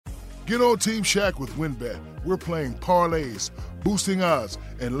Get on Team Shaq with WinBet. We're playing parlays, boosting odds,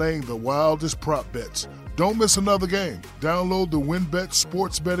 and laying the wildest prop bets. Don't miss another game. Download the WinBet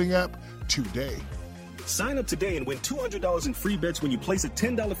sports betting app today. Sign up today and win $200 in free bets when you place a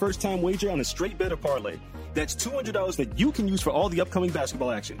 $10 first-time wager on a straight bet or parlay. That's $200 that you can use for all the upcoming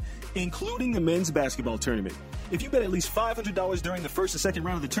basketball action, including the men's basketball tournament. If you bet at least $500 during the first and second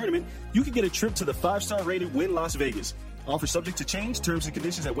round of the tournament, you can get a trip to the 5-star rated Wynn Las Vegas. Offer subject to change. Terms and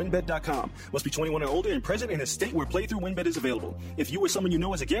conditions at wynnbet.com. Must be 21 or older and present in a state where playthrough WynnBet is available. If you or someone you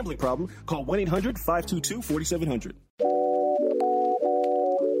know has a gambling problem, call 1-800-522-4700.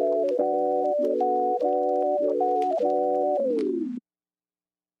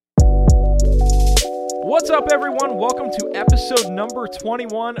 What's up, everyone? Welcome to episode number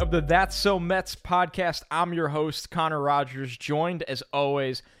 21 of the That's So Mets podcast. I'm your host, Connor Rogers, joined as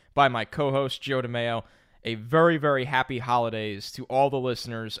always by my co-host, Joe DeMeo. A very, very happy holidays to all the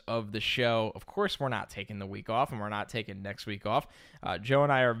listeners of the show. Of course, we're not taking the week off, and we're not taking next week off. Joe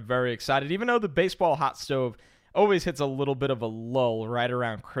and I are very excited, even though the baseball hot stove always hits a little bit of a lull right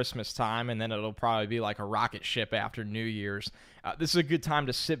around Christmas time, and then it'll probably be like a rocket ship after New Year's. This is a good time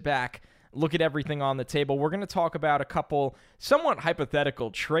to sit back, look at everything on the table. We're going to talk about a couple somewhat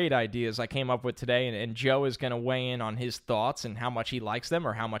hypothetical trade ideas I came up with today, and Joe is going to weigh in on his thoughts and how much he likes them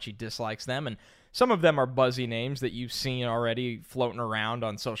or how much he dislikes them. And some of them are buzzy names that you've seen already floating around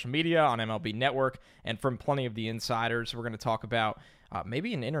on social media, on MLB Network, and from plenty of the insiders. We're going to talk about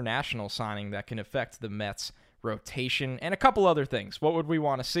maybe an international signing that can affect the Mets rotation and a couple other things. What would we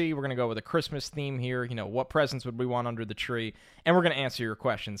want to see? We're going to go with a Christmas theme here. You know, what presents would we want under the tree? And we're going to answer your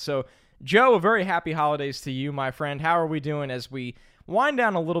questions. So, Joe, a very happy holidays to you, my friend. How are we doing as we wind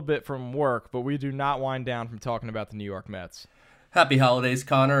down a little bit from work, but we do not wind down from talking about the New York Mets? Happy holidays,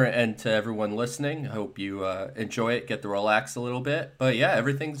 Connor, and to everyone listening. I hope you enjoy it, get to relax a little bit. But yeah,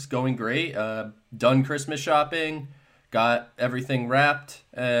 everything's going great. Done Christmas shopping, got everything wrapped,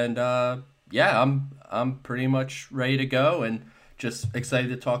 and yeah, I'm pretty much ready to go, and just excited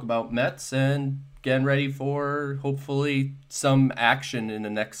to talk about Mets and getting ready for hopefully some action in the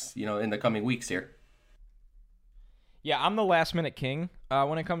next, in the coming weeks here. Yeah, I'm the last minute king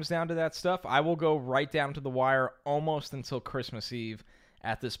when it comes down to that stuff. I will go right down to the wire almost until Christmas Eve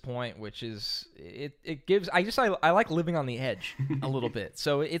at this point, which is, it gives, I like living on the edge a little bit.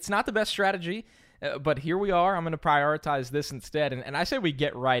 So it's not the best strategy, but here we are. I'm going to prioritize this instead. And I say we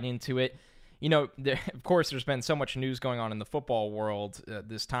get right into it. You know, of course, there's been so much news going on in the football world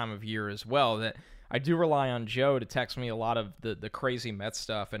this time of year as well that I do rely on Joe to text me a lot of the crazy Mets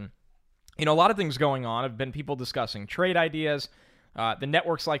stuff. And, you know, a lot of things going on. Have been people discussing trade ideas. The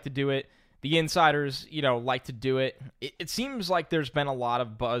networks like to do it. The insiders, like to do it. It seems like there's been a lot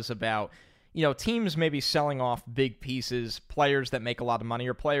of buzz about, teams maybe selling off big pieces, players that make a lot of money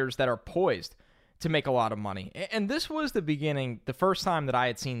or players that are poised to make a lot of money. And this was the first time that I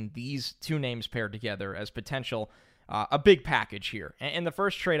had seen these two names paired together as potential, a big package here. And the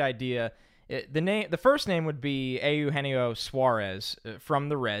first trade idea, the first name would be Eugenio Suarez from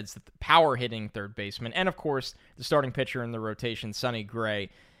the Reds, the power-hitting third baseman, and of course, the starting pitcher in the rotation, Sonny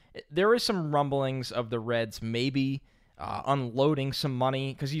Gray. There is some rumblings of the Reds maybe unloading some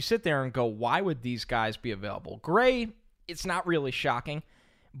money, because you sit there and go, why would these guys be available? Gray, it's not really shocking.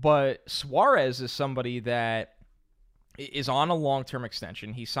 But Suarez is somebody that is on a long-term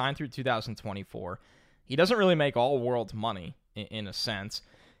extension. He signed through 2024. He doesn't really make all-world money, in a sense.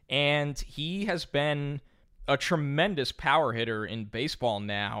 And he has been a tremendous power hitter in baseball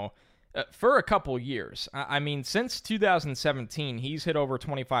now for a couple years. I mean, since 2017, he's hit over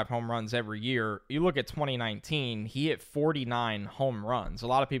 25 home runs every year. You look at 2019, he hit 49 home runs. A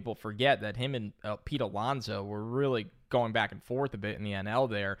lot of people forget that him and Pete Alonso were really going back and forth a bit in the NL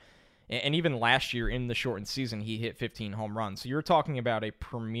there. And even last year in the shortened season, he hit 15 home runs. So you're talking about a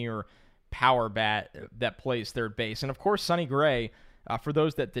premier power bat that plays third base. And of course, Sonny Gray, for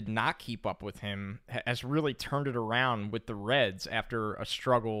those that did not keep up with him, has really turned it around with the Reds after a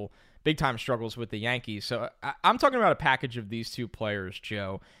struggle, big-time struggles with the Yankees. So I'm talking about a package of these two players,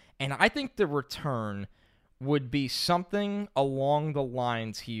 Joe. And I think the return would be something along the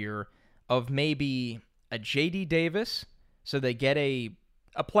lines here of maybe a J.D. Davis, so they get a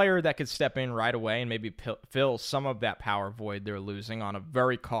player that could step in right away and maybe fill some of that power void they're losing on a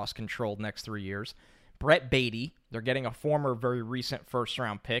very cost-controlled next 3 years. Brett Baty, they're getting a former very recent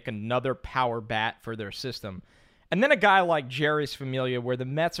first-round pick, another power bat for their system. And then a guy like Jeurys Familia, where the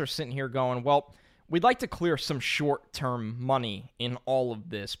Mets are sitting here going, well, we'd like to clear some short-term money in all of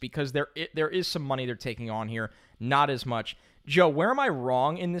this because there is some money they're taking on here, not as much Joe, where am I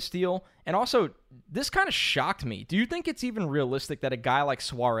wrong in this deal? And also, this kind of shocked me. Do you think it's even realistic that a guy like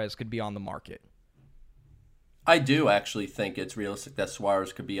Suarez could be on the market? I do actually think it's realistic that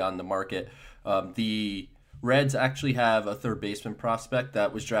Suarez could be on the market. The Reds actually have a third baseman prospect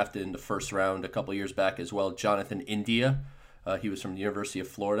that was drafted in the first round a couple years back as well, Jonathan India. He was from the University of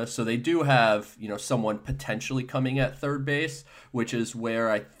Florida. So they do have, someone potentially coming at third base, which is where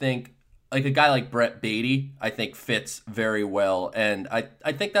I think like a guy like Brett Baty, I think fits very well. And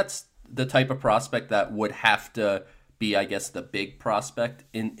I think that's the type of prospect that would have to be, I guess, the big prospect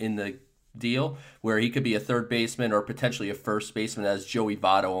in the deal, where he could be a third baseman or potentially a first baseman, as Joey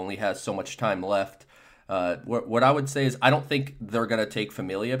Votto only has so much time left. What I would say is I don't think they're going to take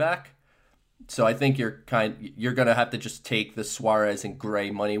Familia back. So I think you're going to have to just take the Suarez and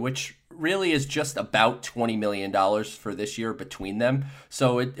Gray money, which really is just about $20 million for this year between them.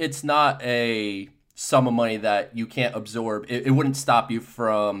 So it's not a sum of money that you can't absorb. It wouldn't stop you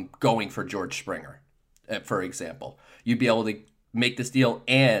from going for George Springer, for example. You'd be able to make this deal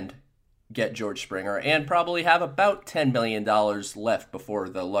and get George Springer and probably have about $10 million left before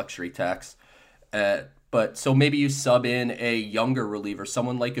the luxury tax. But so maybe you sub in a younger reliever,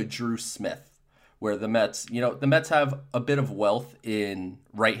 someone like a Drew Smith, where the Mets have a bit of wealth in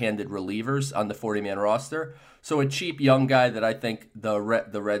right-handed relievers on the 40-man roster. So a cheap young guy that I think the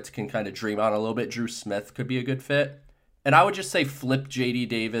Reds can kind of dream on a little bit, Drew Smith, could be a good fit. And I would just say flip J.D.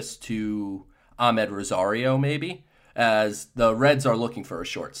 Davis to Ahmed Rosario maybe, as the Reds are looking for a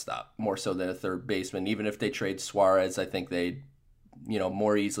shortstop more so than a third baseman. Even if they trade Suarez, I think they'd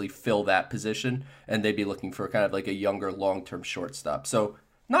more easily fill that position, and they'd be looking for kind of like a younger long-term shortstop. So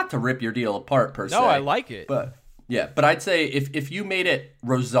not to rip your deal apart per se. No, I like it. But I'd say if you made it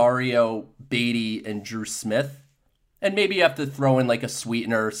Rosario, Baty, and Drew Smith, and maybe you have to throw in like a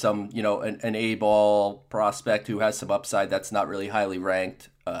sweetener, some, an A-ball prospect who has some upside that's not really highly ranked,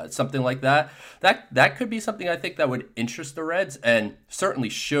 something like that. That could be something I think that would interest the Reds and certainly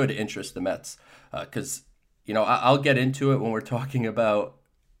should interest the Mets. Because, I'll get into it when we're talking about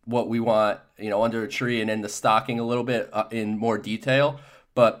what we want, under a tree and in the stocking a little bit in more detail.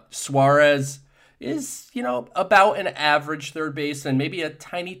 But Suarez is, about an average third baseman, maybe a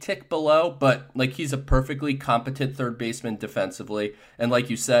tiny tick below, but like he's a perfectly competent third baseman defensively. And like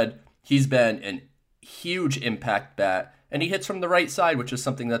you said, he's been an huge impact bat, and he hits from the right side, which is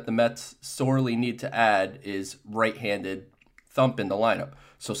something that the Mets sorely need to add, is right-handed thump in the lineup.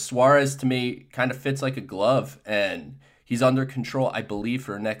 So Suarez, to me, kind of fits like a glove, and he's under control, I believe,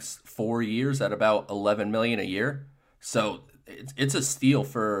 for the next 4 years at about $11 million a year. So it's a steal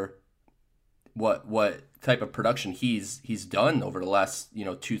for what type of production he's done over the last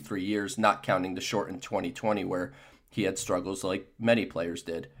 2-3 years, not counting the short in 2020 where he had struggles like many players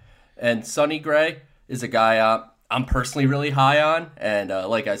did. And Sonny Gray is a guy I'm personally really high on, and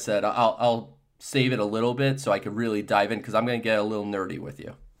like I said, I'll save it a little bit so I can really dive in because I'm going to get a little nerdy with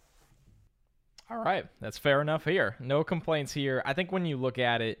you. All right, that's fair enough here. No complaints here. I think when you look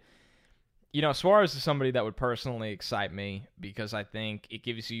at it, Suarez is somebody that would personally excite me because I think it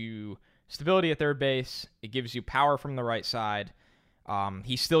gives you stability at third base. It gives you power from the right side.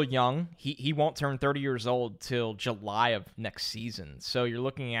 He's still young. He won't turn 30 years old till July of next season. So you're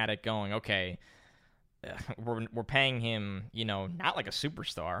looking at it going, okay, we're paying him, not like a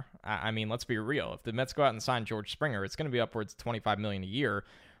superstar. I mean, let's be real. If the Mets go out and sign George Springer, it's going to be upwards of $25 million a year,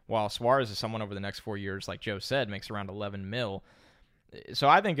 while Suarez is someone over the next 4 years, like Joe said, makes around $11 million. So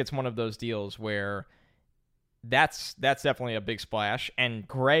I think it's one of those deals where that's definitely a big splash, and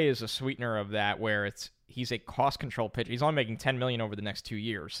Gray is a sweetener of that, where he's a cost control pitcher. He's only making $10 million over the next 2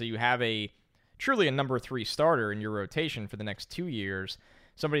 years, so you have truly a number 3 starter in your rotation for the next 2 years.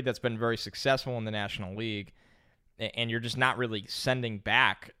 Somebody that's been very successful in the National League, and you're just not really sending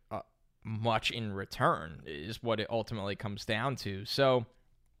back much in return is what it ultimately comes down to. So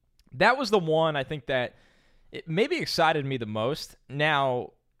that was the one I think that it maybe excited me the most.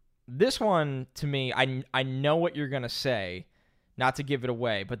 Now, this one, to me, I know what you're going to say, not to give it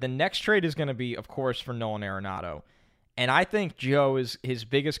away, but the next trade is going to be, of course, for Nolan Arenado. And I think his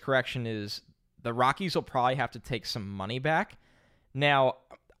biggest correction is the Rockies will probably have to take some money back. Now,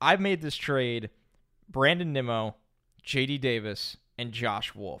 I've made this trade Brandon Nimmo, J.D. Davis, and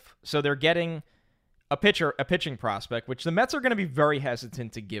Josh Wolf. So they're getting a pitching prospect, which the Mets are going to be very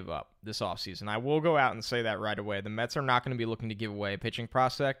hesitant to give up this offseason. I will go out and say that right away. The Mets are not going to be looking to give away a pitching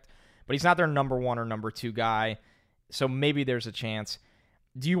prospect, but he's not their number 1 or number 2 guy, so maybe there's a chance.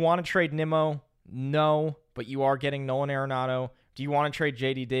 Do you want to trade Nimmo? No, but you are getting Nolan Arenado. Do you want to trade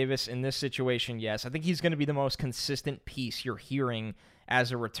J.D. Davis in this situation? Yes. I think he's going to be the most consistent piece you're hearing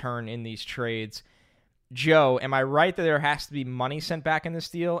as a return in these trades. Joe, am I right that there has to be money sent back in this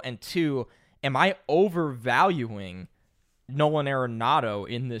deal? And 2, am I overvaluing Nolan Arenado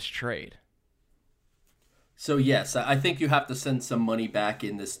in this trade? So yes, I think you have to send some money back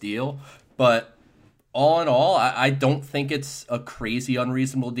in this deal, but all in all, I don't think it's a crazy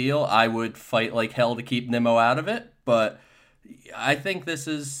unreasonable deal. I would fight like hell to keep Nimmo out of it, but I think this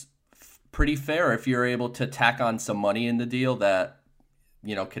is pretty fair if you're able to tack on some money in the deal that,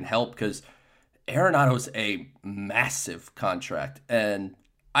 can help, because Arenado's a massive contract, and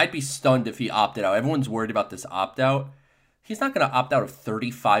I'd be stunned if he opted out. Everyone's worried about this opt-out. He's not going to opt out of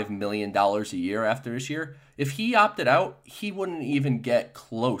 $35 million a year after this year. If he opted out, he wouldn't even get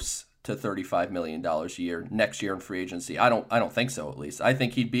close to $35 million a year next year in free agency. I don't think so, at least. I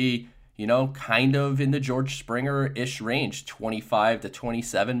think he'd be, kind of in the George Springer-ish range, 25 to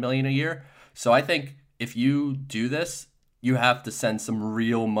 27 million a year. So I think if you do this, you have to send some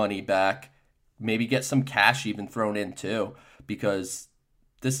real money back, maybe get some cash even thrown in too, because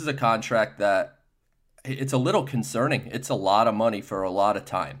this is a contract that it's a little concerning. It's a lot of money for a lot of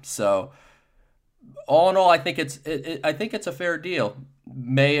time. So all in all, I think it's a fair deal.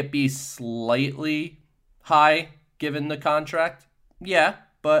 May it be slightly high given the contract? Yeah,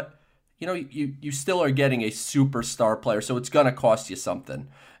 but you still are getting a superstar player, so it's going to cost you something.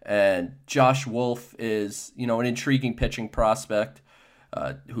 And Josh Wolf is, an intriguing pitching prospect,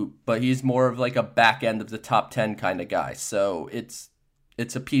 but he's more of like a back end of the top 10 kind of guy. So it's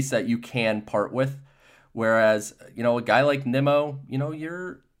a piece that you can part with. Whereas, a guy like Nimmo,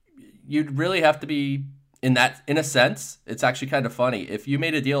 you'd really have to be in a sense. It's actually kind of funny. If you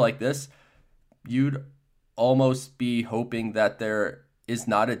made a deal like this, you'd almost be hoping that there is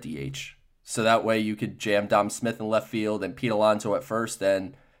not a DH. So that way you could jam Dom Smith in left field and Pete Alonso at first,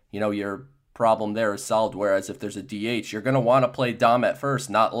 and your problem there is solved. Whereas if there's a DH, you're going to want to play Dom at first,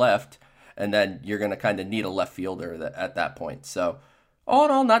 not left, and then you're going to kind of need a left fielder at that point. So all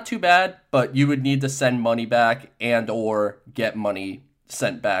in all, not too bad, but you would need to send money back and or get money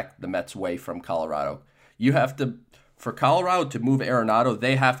sent back the Mets' way from Colorado. You have to, for Colorado to move Arenado,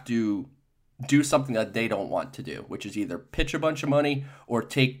 they have to do something that they don't want to do, which is either pitch a bunch of money or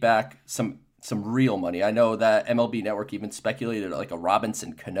take back some real money. I know that MLB Network even speculated like a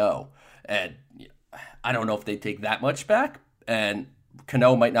Robinson Cano, and I don't know if they take that much back, and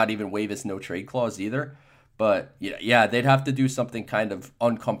Cano might not even waive his no trade clause either. But yeah, they'd have to do something kind of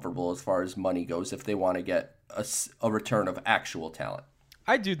uncomfortable as far as money goes if they want to get a return of actual talent.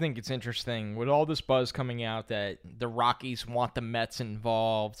 I do think it's interesting with all this buzz coming out that the Rockies want the Mets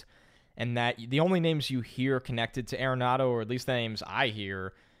involved, and that the only names you hear connected to Arenado, or at least the names I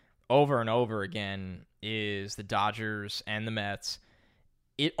hear over and over again, is the Dodgers and the Mets.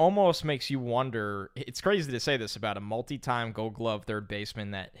 It almost makes you wonder, it's crazy to say this about a multi-time Gold Glove third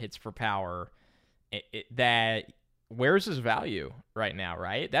baseman that hits for power, that where's his value right now,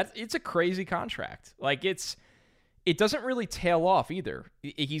 right? It's a crazy contract. Like, it doesn't really tail off either.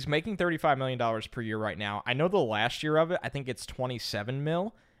 He's making $35 million per year right now. I know the last year of it, I think it's 27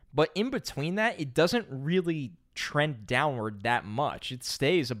 mil, but in between that, it doesn't really trend downward that much. It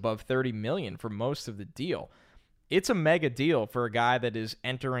stays above 30 million for most of the deal. It's a mega deal for a guy that is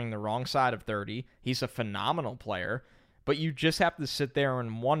entering the wrong side of 30. He's a phenomenal player, but you just have to sit there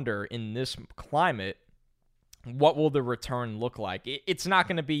and wonder in this climate, what will the return look like? It's not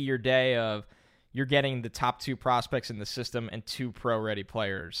going to be your day of you're getting the top 2 prospects in the system and 2 pro-ready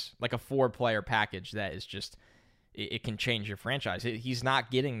players, like a 4-player package that is just, it can change your franchise. He's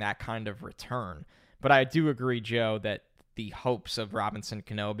not getting that kind of return. But I do agree, Joe, that the hopes of Robinson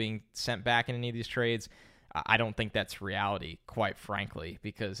Cano being sent back in any of these trades, I don't think that's reality, quite frankly,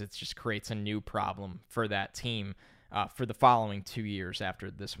 because it just creates a new problem for that team for the following 2 years after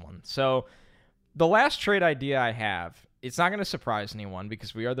this one. So the last trade idea I have, it's not going to surprise anyone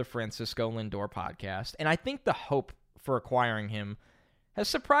because we are the Francisco Lindor podcast, and I think the hope for acquiring him has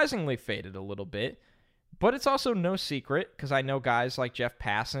surprisingly faded a little bit, but it's also no secret because I know guys like Jeff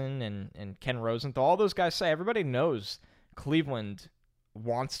Passan and Ken Rosenthal, all those guys say everybody knows Cleveland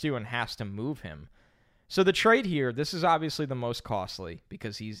wants to and has to move him. So the trade here, this is obviously the most costly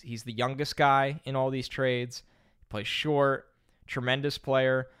because he's the youngest guy in all these trades. He plays short, tremendous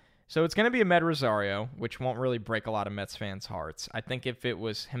player. So it's going to be Amed Rosario, which won't really break a lot of Mets fans' hearts. I think if it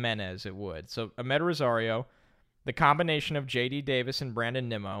was Jimenez, it would. So Amed Rosario, the combination of J.D. Davis and Brandon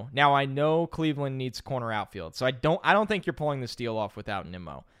Nimmo. Now, I know Cleveland needs corner outfield, so I don't think you're pulling this deal off without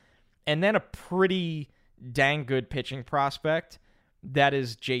Nimmo. And then a pretty dang good pitching prospect, that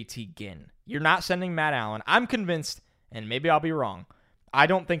is JT Ginn. You're not sending Matt Allen. I'm convinced, and maybe I'll be wrong, I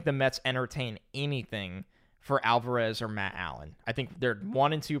don't think the Mets entertain anything for Alvarez or Matt Allen. I think they're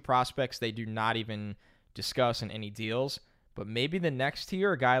 1 and 2 prospects. They do not even discuss in any deals. But maybe the next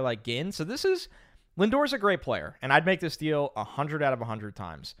tier, a guy like Ginn. So Lindor's a great player, and I'd make this deal 100 out of 100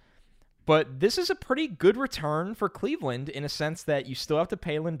 times. But this is a pretty good return for Cleveland in a sense that you still have to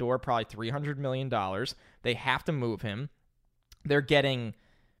pay Lindor probably $300 million. They have to move him. They're getting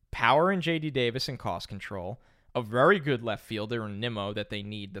power in J.D. Davis and cost control, a very good left fielder in Nimmo that they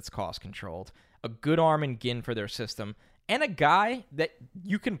need that's cost controlled, a good arm in Ginn for their system, and a guy that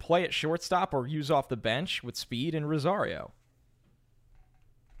you can play at shortstop or use off the bench with speed in Rosario.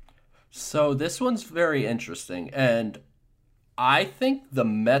 So this one's very interesting, and I think the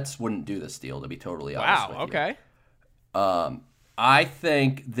Mets wouldn't do this deal, to be totally honest with you. Wow, okay. I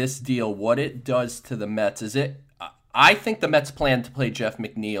think this deal, what it does to the Mets is I think the Mets plan to play Jeff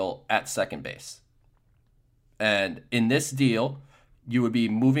McNeil at second base. And in this deal, you would be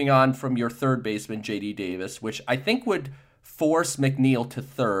moving on from your third baseman, J.D. Davis, which I think would force McNeil to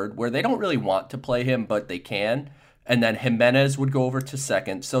third, where they don't really want to play him, but they can. And then Jimenez would go over to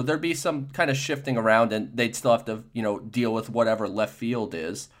second. So there'd be some kind of shifting around, and they'd still have to, deal with whatever left field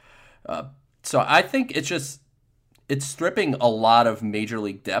is. So I think it's stripping a lot of major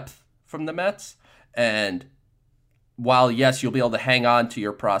league depth from the Mets. And while, yes, you'll be able to hang on to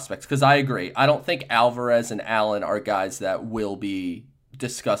your prospects, because I agree. I don't think Alvarez and Allen are guys that will be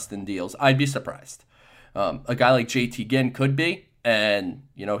discussed in deals. I'd be surprised. A guy like JT Ginn could be, and,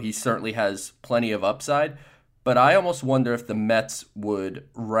 he certainly has plenty of upside. But I almost wonder if the Mets would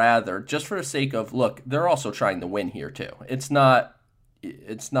rather, just for the sake of, look, they're also trying to win here too. It's not,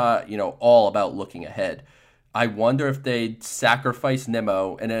 all about looking ahead. I wonder if they'd sacrifice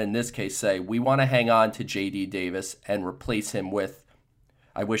Nimmo and then in this case say, we want to hang on to J.D. Davis and replace him with,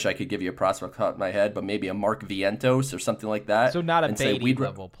 I wish I could give you a prospect off my head, but maybe a Mark Vientos or something like that. So not a Beatty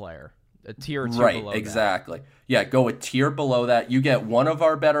level player. A tier or two right, below exactly. that. Yeah, go a tier below that. You get one of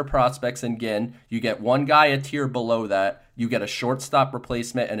our better prospects in Ginn. You get one guy a tier below that. You get a shortstop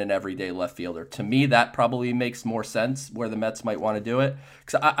replacement and an everyday left fielder. To me, that probably makes more sense where the Mets might want to do it.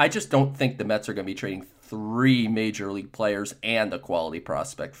 Because I just don't think the Mets are going to be trading 3 major league players and a quality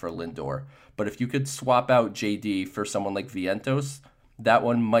prospect for Lindor. But if you could swap out JD for someone like Vientos, that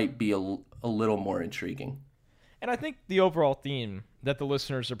one might be a little more intriguing. And I think the overall theme that the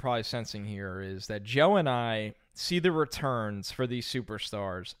listeners are probably sensing here is that Joe and I see the returns for these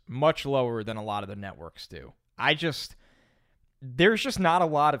superstars much lower than a lot of the networks do. There's just not a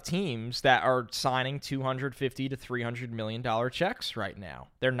lot of teams that are signing $250 to $300 million checks right now.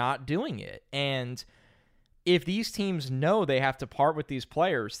 They're not doing it. And if these teams know they have to part with these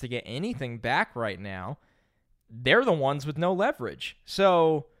players to get anything back right now, they're the ones with no leverage.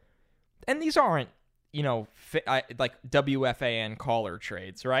 So, and these aren't, like WFAN caller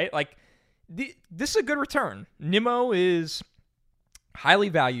trades, right? Like, this is a good return. Nimmo is highly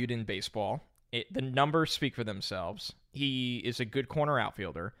valued in baseball. The numbers speak for themselves. He is a good corner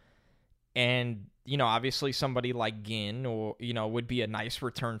outfielder. And, obviously somebody like Ginn or, would be a nice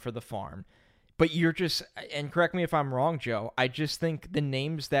return for the farm. But and correct me if I'm wrong, Joe, I just think the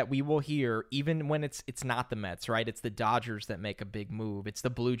names that we will hear, even when it's not the Mets, right? It's the Dodgers that make a big move. It's the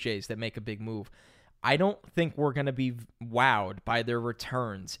Blue Jays that make a big move. I don't think we're going to be wowed by their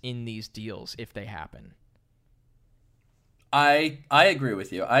returns in these deals if they happen. I agree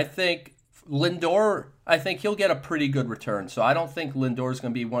with you. I think Lindor, he'll get a pretty good return. So I don't think Lindor is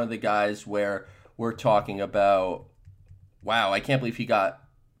going to be one of the guys where we're talking about, wow, I can't believe he got,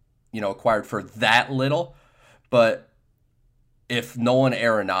 acquired for that little. But if Nolan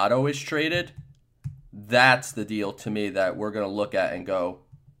Arenado is traded, that's the deal to me that we're going to look at and go,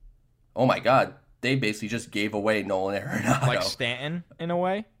 oh my God, they basically just gave away Nolan Arenado. Like Stanton, in a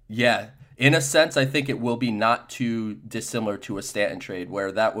way? Yeah. In a sense, I think it will be not too dissimilar to a Stanton trade,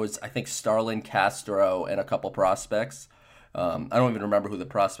 where that was, I think, Starlin, Castro, and a couple prospects. I don't even remember who the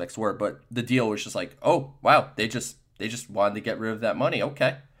prospects were, but the deal was just like, oh, wow, they just wanted to get rid of that money.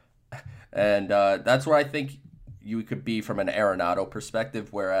 Okay. And that's where I think you could be from an Arenado perspective,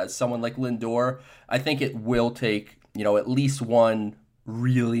 whereas someone like Lindor, I think it will take, at least one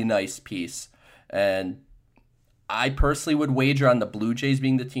really nice piece. And I personally would wager on the Blue Jays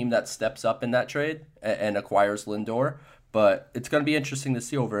being the team that steps up in that trade and acquires Lindor. But it's going to be interesting to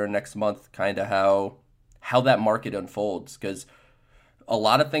see over the next month kind of how that market unfolds. Because a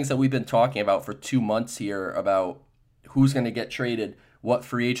lot of things that we've been talking about for 2 months here about who's going to get traded, what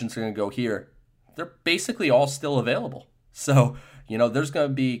free agents are going to go here, they're basically all still available. So, there's going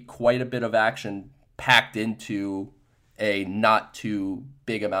to be quite a bit of action packed into a not too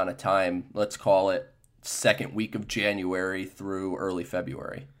big amount of time. Let's call it second week of January through early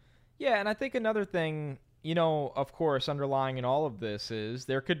February. Yeah, and I think another thing of course, underlying in all of this is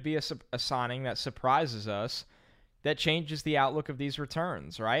there could be a signing that surprises us that changes the outlook of these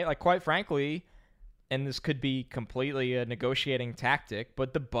returns, right? Like, quite frankly, and this could be completely a negotiating tactic,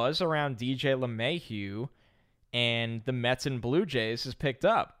 but the buzz around DJ LeMahieu and the Mets and Blue Jays has picked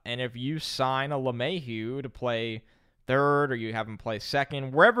up. And if you sign a LeMahieu to play third or you have him play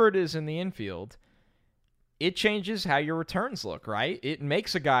second, wherever it is in the infield, it changes how your returns look, right? It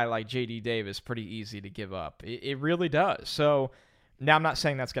makes a guy like J.D. Davis pretty easy to give up. It really does. So now I'm not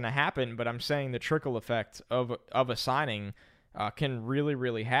saying that's going to happen, but I'm saying the trickle effect of a signing can really,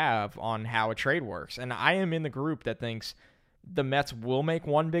 really have on how a trade works. And I am in the group that thinks the Mets will make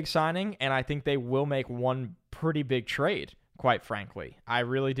one big signing, and I think they will make one pretty big trade, quite frankly. I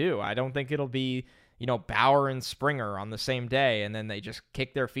really do. I don't think it'll be, Bauer and Springer on the same day, and then they just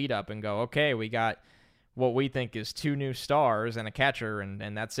kick their feet up and go, okay, we got what we think is 2 new stars and a catcher,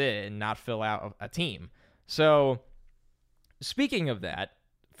 and that's it, and not fill out a team. So, speaking of that,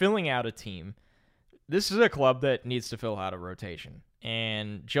 filling out a team, this is a club that needs to fill out a rotation.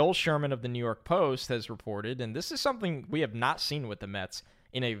 And Joel Sherman of the New York Post has reported, and this is something we have not seen with the Mets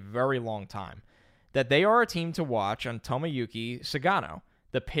in a very long time, that they are a team to watch on Tomoyuki Sugano,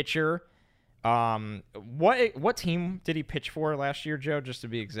 the pitcher. What team did he pitch for last year, Joe? Just to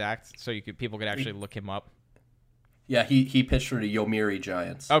be exact, so people could actually look him up. Yeah, he pitched for the Yomiuri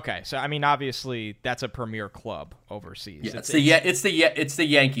Giants. Okay, so I mean, obviously that's a premier club overseas. Yeah, it's the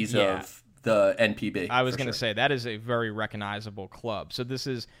Yankees of the NPB. I was going to say that is a very recognizable club. So this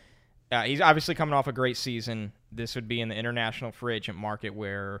is he's obviously coming off a great season. This would be in the international free agent market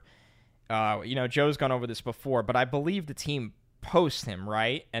where Joe's gone over this before, but I believe the team post him,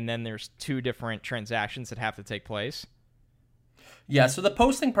 right? And then there's 2 different transactions that have to take place. Yeah, so the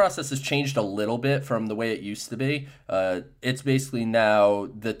posting process has changed a little bit from the way it used to be. It's basically now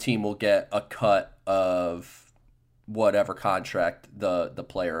the team will get a cut of whatever contract the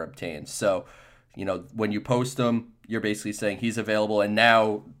player obtains. So, when you post him, you're basically saying he's available, and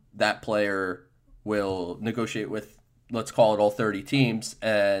now that player will negotiate with, let's call it all 30 teams,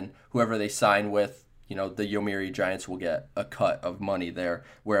 and whoever they sign with, the Yomiuri Giants will get a cut of money there.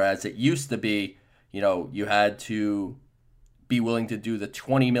 Whereas it used to be, you had to be willing to do the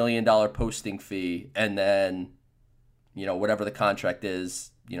 $20 million posting fee, and then, whatever the contract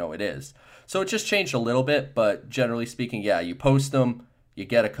is, it is. So it just changed a little bit, but generally speaking, yeah, you post them, you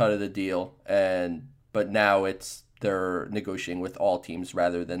get a cut of the deal, but now they're negotiating with all teams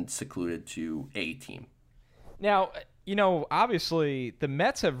rather than secluded to a team. Now, obviously the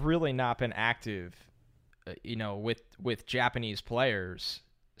Mets have really not been active, with Japanese players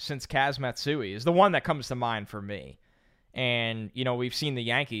since Kaz Matsui is the one that comes to mind for me. And, we've seen the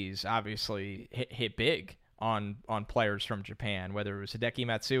Yankees obviously hit big on players from Japan, whether it was Hideki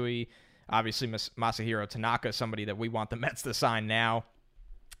Matsui, obviously Masahiro Tanaka, somebody that we want the Mets to sign now.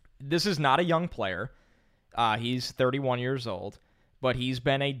 This is not a young player. He's 31 years old, but he's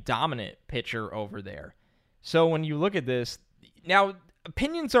been a dominant pitcher over there. So when you look at this, now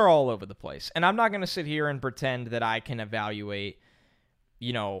opinions are all over the place, and I'm not going to sit here and pretend that I can evaluate,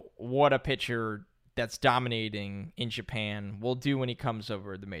 what a pitcher that's dominating in Japan will do when he comes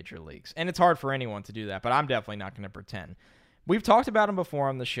over the major leagues. And it's hard for anyone to do that, but I'm definitely not going to pretend. We've talked about him before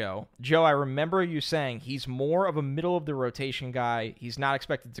on the show. Joe, I remember you saying he's more of a middle-of-the-rotation guy. He's not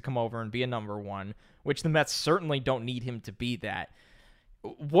expected to come over and be a number 1, which the Mets certainly don't need him to be that.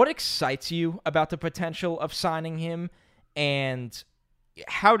 What excites you about the potential of signing him, and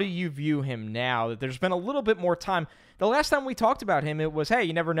how do you view him now that there's been a little bit more time? The last time we talked about him, it was, hey,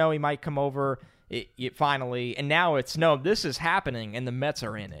 you never know, he might come over finally, and now it's, no, this is happening, and the Mets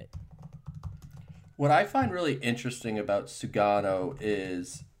are in it. What I find really interesting about Sugano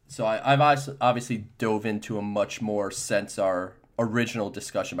is, so I've obviously dove into him much more since our original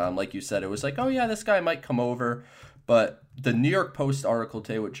discussion about him. Like you said, it was like, oh yeah, this guy might come over. But the New York Post article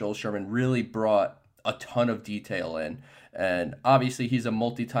today with Joel Sherman really brought a ton of detail in. And obviously he's a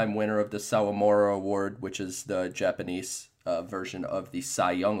multi-time winner of the Sawamura Award, which is the Japanese version of the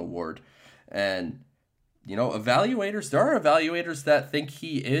Cy Young Award. And, there are evaluators that think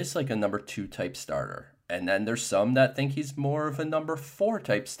he is like a number 2 type starter. And then there's some that think he's more of a number 4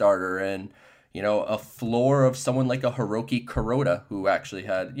 type starter and, a floor of someone like a Hiroki Kuroda, who actually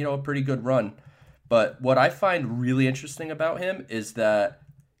had, a pretty good run. But what I find really interesting about him is that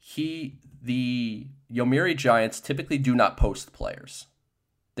the Yomiuri Giants typically do not post players.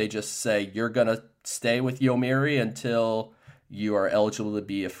 They just say, you're going to stay with Yomiuri until you are eligible to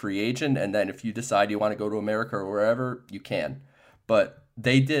be a free agent, and then if you decide you want to go to America or wherever, you can. But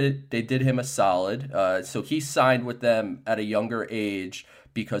they did him a solid. So he signed with them at a younger age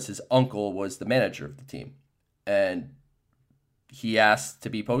because his uncle was the manager of the team. And he asked to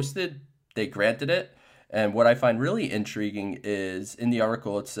be posted. They granted it. And what I find really intriguing is in the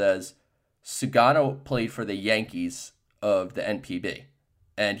article it says Sugano played for the Yankees of the NPB.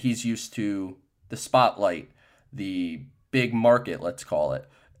 And he's used to the spotlight, the big market, let's call it.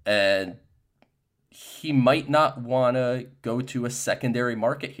 And he might not want to go to a secondary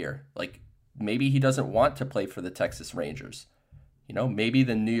market here. Like, maybe he doesn't want to play for the Texas Rangers. Maybe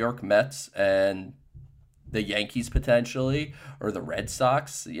the New York Mets and the Yankees potentially, or the Red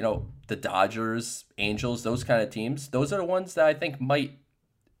Sox, the Dodgers, Angels, those kind of teams. Those are the ones that I think might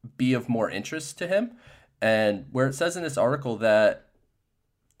be of more interest to him. And where it says in this article that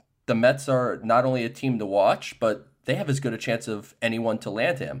the Mets are not only a team to watch, but they have as good a chance of anyone to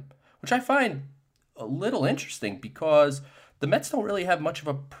land him, which I find a little interesting because the Mets don't really have much of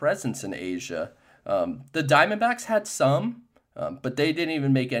a presence in Asia. The Diamondbacks had some, but they didn't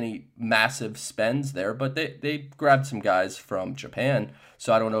even make any massive spends there, but they grabbed some guys from Japan.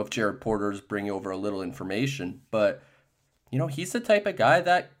 So I don't know if Jared Porter's bringing over a little information, but he's the type of guy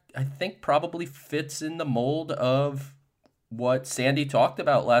that I think probably fits in the mold of what Sandy talked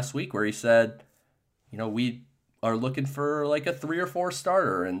about last week, where he said, we are looking for like a 3 or 4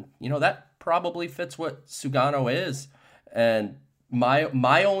 starter. And, that probably fits what Sugano is. And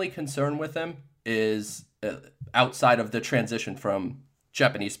my only concern with him is outside of the transition from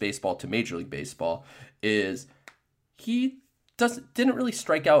Japanese baseball to Major League Baseball is he didn't really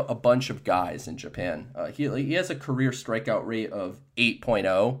strike out a bunch of guys in Japan. He has a career strikeout rate of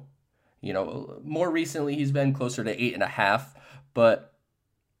 8.0. More recently he's been closer to 8.5, but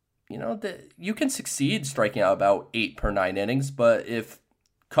you can succeed striking out about 8 per 9 innings, but if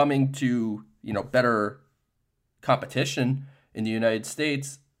coming to, better competition in the United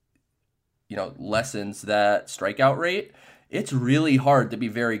States, lessens that strikeout rate, it's really hard to be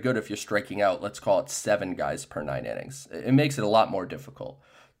very good if you're striking out, let's call it 7 guys per 9 innings. It makes it a lot more difficult.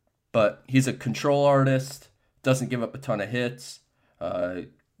 But he's a control artist, doesn't give up a ton of hits,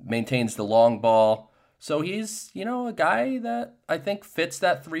 maintains the long ball. So he's, a guy that I think fits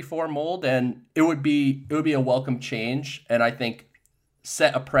that 3-4 mold, and it would be a welcome change, and I think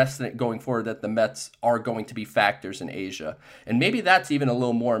set a precedent going forward that the Mets are going to be factors in Asia. And maybe that's even a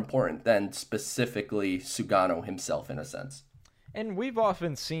little more important than specifically Sugano himself in a sense. And we've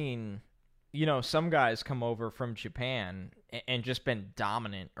often seen, some guys come over from Japan and just been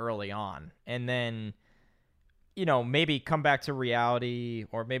dominant early on. And then, maybe come back to reality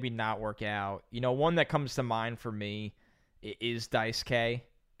or maybe not work out. One that comes to mind for me is Daisuke.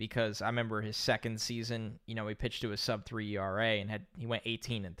 Because I remember his second season, he pitched to a sub-3 ERA and he went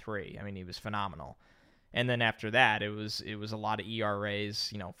 18-3. I mean, he was phenomenal. And then after that, it was a lot of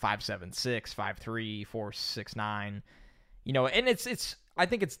ERAs, 5.76, 5.3, 4.69. And it's I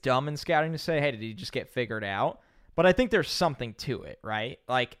think it's dumb in scouting to say, hey, did he just get figured out? But I think there's something to it, right?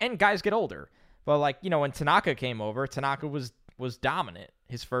 And guys get older. But when Tanaka came over, Tanaka was dominant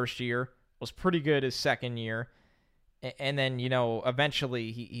his first year, was pretty good his second year. And then,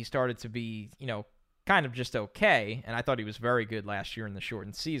 eventually he started to be, kind of just okay. And I thought he was very good last year in the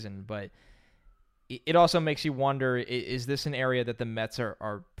shortened season. But it also makes you wonder, is this an area that the Mets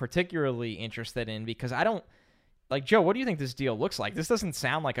are particularly interested in? Because I don't, Joe, what do you think this deal looks like? This doesn't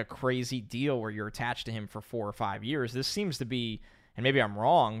sound like a crazy deal where you're attached to him for 4 or 5 years. This seems to be, and maybe I'm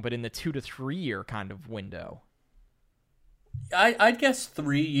wrong, but in the 2 to 3 year kind of window. I'd guess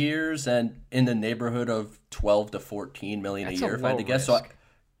 3 years and in the neighborhood of 12 to 14 million a year, if I had to guess.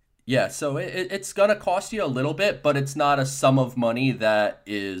 So it's going to cost you a little bit, but it's not a sum of money that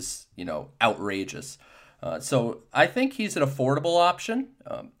is, outrageous. So I think he's an affordable option.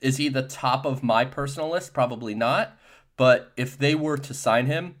 Is he the top of my personal list? Probably not. But if they were to sign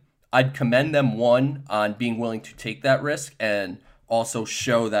him, I'd commend them, one, on being willing to take that risk and also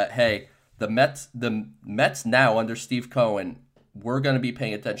show that, hey, the Mets now under Steve Cohen, we're going to be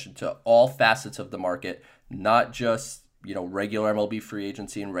paying attention to all facets of the market, not just, regular MLB free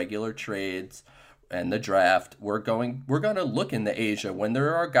agency and regular trades and the draft. We're going to look into Asia. When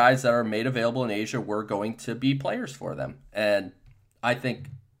there are guys that are made available in Asia, we're going to be players for them. And I think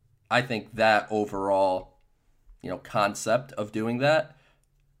that overall, concept of doing that,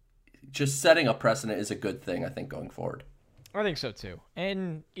 just setting a precedent is a good thing, I think, going forward. I think so, too.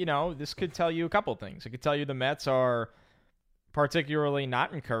 And, this could tell you a couple things. It could tell you the Mets are particularly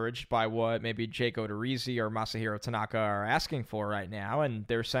not encouraged by what maybe Jake Odorizzi or Masahiro Tanaka are asking for right now, and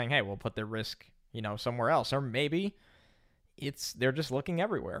they're saying, hey, we'll put the risk, somewhere else. Or maybe they're just looking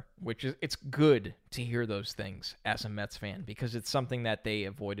everywhere, it's good to hear those things as a Mets fan because it's something that they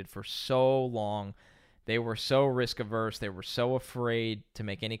avoided for so long. They were so risk averse. They were so afraid to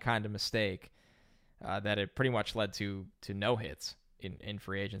make any kind of mistake that it pretty much led to no hits in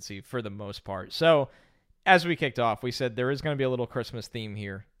free agency for the most part. So as we kicked off, we said there is going to be a little Christmas theme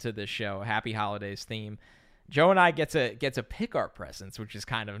here to this show, a Happy Holidays theme. Joe and I get to pick our presents, which is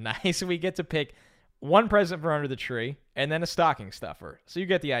kind of nice. We get to pick one present for under the tree and then a stocking stuffer. So you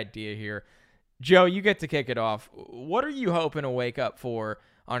get the idea here. Joe, you get to kick it off. What are you hoping to wake up for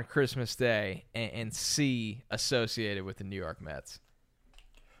on Christmas Day and see associated with the New York Mets?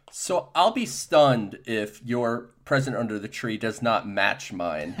 So I'll be stunned if your present under the tree does not match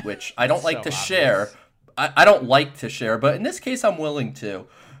mine, which I don't like to share. I don't like to share, but in this case, I'm willing to.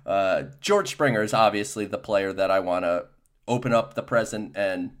 George Springer is obviously the player that I want to open up the present,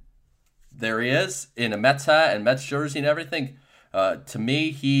 and there he is in a Mets hat and Mets jersey and everything. To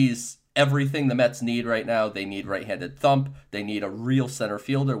me, he's everything the Mets need right now. They need right-handed thump. They need a real center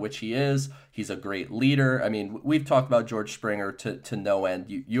fielder, which he is. He's a great leader. I mean, we've talked about George Springer to no end.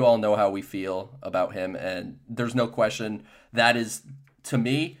 You all know how we feel about him, and there's no question that is, to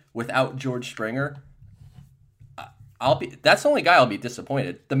me, without George Springer, that's the only guy I'll be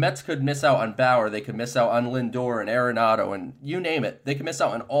disappointed. The Mets could miss out on Bauer. They could miss out on Lindor and Arenado, and you name it. They could miss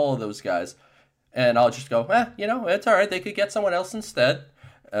out on all of those guys. And I'll just go, it's all right. They could get someone else instead.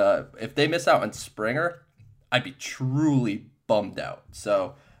 If they miss out on Springer, I'd be truly bummed out.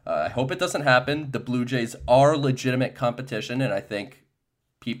 So I hope it doesn't happen. The Blue Jays are legitimate competition, and I think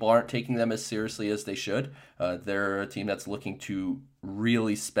people aren't taking them as seriously as they should. They're a team that's looking to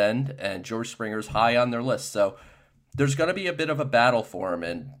really spend, and George Springer's high on their list. So there's going to be a bit of a battle for him,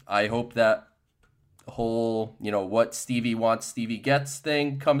 and I hope that whole, what Stevie wants, Stevie gets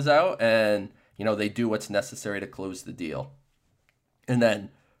thing comes out, and, they do what's necessary to close the deal. And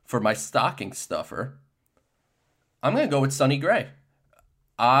then for my stocking stuffer, I'm going to go with Sonny Gray.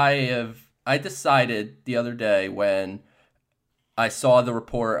 I decided the other day when I saw the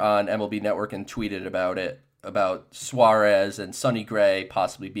report on MLB Network and tweeted about it, about Suarez and Sonny Gray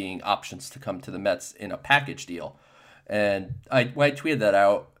possibly being options to come to the Mets in a package deal. And when I tweeted that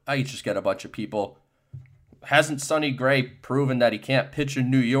out, I just get a bunch of people, hasn't Sonny Gray proven that he can't pitch in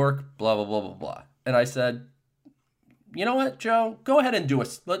New York, blah, blah, blah, blah, blah. And I said, you know what, Joe, go ahead and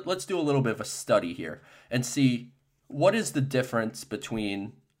let's do a little bit of a study here and see what is the difference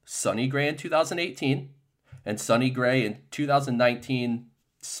between Sonny Gray in 2018 and Sonny Gray in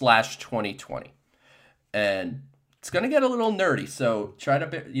 2019/2020. And it's going to get a little nerdy, so try to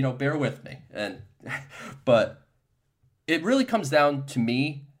bear with me. But it really comes down to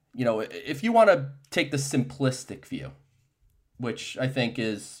me, if you want to take the simplistic view, which I think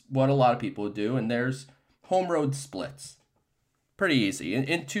is what a lot of people do, and there's home road splits. Pretty easy.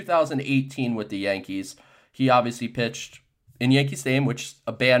 In 2018 with the Yankees, he obviously pitched in Yankee Stadium, which is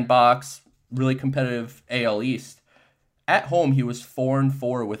a bandbox, really competitive AL East. At home, he was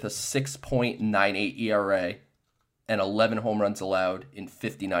 4-4 with a 6.98 ERA and 11 home runs allowed in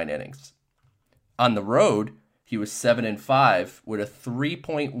 59 innings. On the road, he was 7-5 with a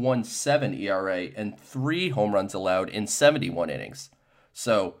 3.17 ERA and 3 home runs allowed in 71 innings.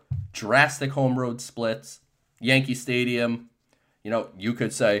 So drastic home road splits. Yankee Stadium, you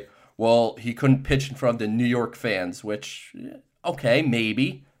could say, well, he couldn't pitch in front of the New York fans, which, okay,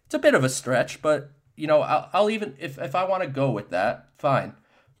 maybe. It's a bit of a stretch, but, I'll even, if I want to go with that, fine.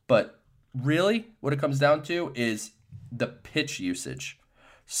 But really, what it comes down to is the pitch usage.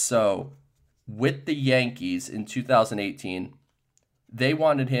 So with the Yankees in 2018, they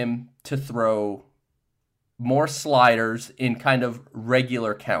wanted him to throw more sliders in kind of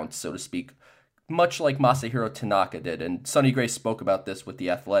regular counts, so to speak, much like Masahiro Tanaka did. And Sonny Gray spoke about this with The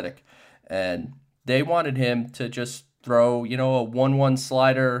Athletic. And they wanted him to just throw, a 1-1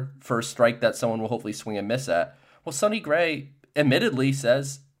 slider for a strike that someone will hopefully swing and miss at. Well, Sonny Gray admittedly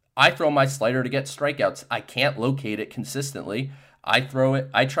says, I throw my slider to get strikeouts. I can't locate it consistently. I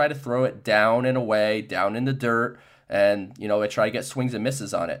try to throw it down and away, down in the dirt, and, I try to get swings and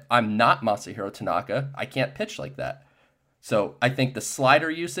misses on it. I'm not Masahiro Tanaka. I can't pitch like that. So I think the slider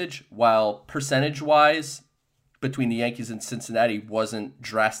usage, while percentage-wise between the Yankees and Cincinnati wasn't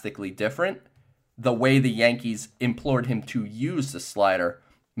drastically different, the way the Yankees implored him to use the slider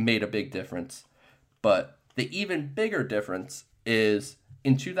made a big difference. But the even bigger difference is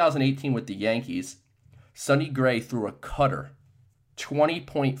in 2018 with the Yankees, Sonny Gray threw a cutter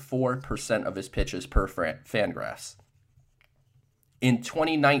 20.4% of his pitches per Fangraphs. In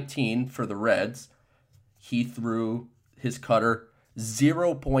 2019 for the Reds, he threw his cutter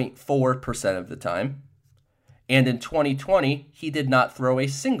 0.4% of the time. And in 2020, he did not throw a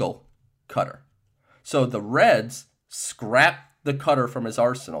single cutter. So the Reds scrapped the cutter from his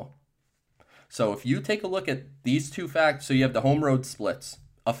arsenal. So if you take a look at these two facts, so you have the home road splits,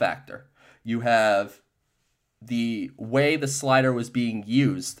 a factor. You have the way the slider was being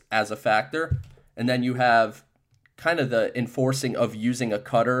used as a factor, and then you have kind of the enforcing of using a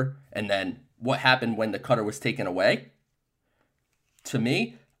cutter and then what happened when the cutter was taken away. To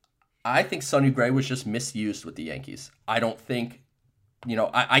me, I think Sonny Gray was just misused with the Yankees. I don't think,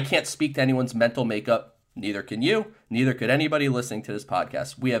 I can't speak to anyone's mental makeup. Neither can you. Neither could anybody listening to this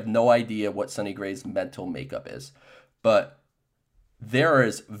podcast. We have no idea what Sonny Gray's mental makeup is. But there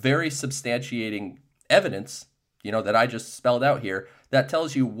is very substantiating evidence, that I just spelled out here, that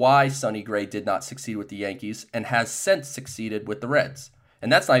tells you why Sonny Gray did not succeed with the Yankees and has since succeeded with the Reds. And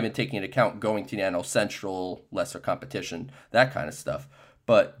that's not even taking into account going to the NL Central, lesser competition, that kind of stuff.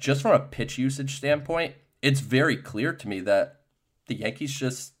 But just from a pitch usage standpoint, it's very clear to me that the Yankees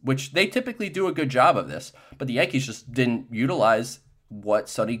just, which they typically do a good job of this, but the Yankees just didn't utilize what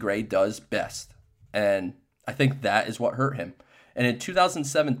Sonny Gray does best. And I think that is what hurt him. And in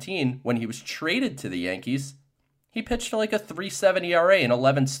 2017, when he was traded to the Yankees, he pitched like a 3.7 ERA in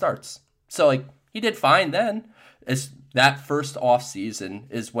 11 starts. So he did fine then. It's that first offseason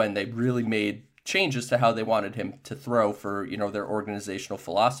is when they really made changes to how they wanted him to throw for, their organizational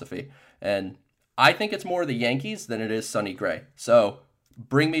philosophy. And I think it's more the Yankees than it is Sonny Gray. So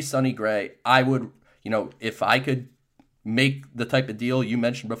bring me Sonny Gray. I would, if I could make the type of deal you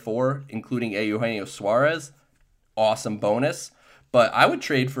mentioned before, including Eugenio Suarez, awesome bonus. But I would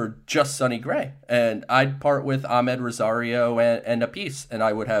trade for just Sonny Gray, and I'd part with Ahmed Rosario and a piece, and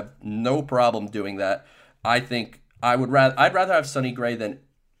I would have no problem doing that. I think I'd rather have Sonny Gray than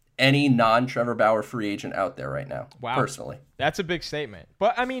any non-Trevor Bauer free agent out there right now. Wow. Personally. That's a big statement.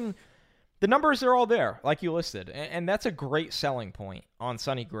 But, I mean, the numbers are all there, like you listed, and that's a great selling point on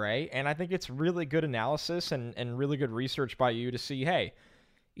Sonny Gray, and I think it's really good analysis and really good research by you to see, hey,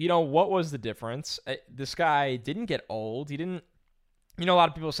 what was the difference? This guy didn't get old. He didn't, a lot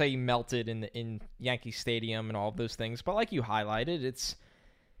of people say he melted in Yankee Stadium and all of those things, but like you highlighted,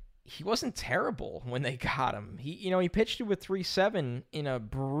 he wasn't terrible when they got him. He pitched it with 3.7 in a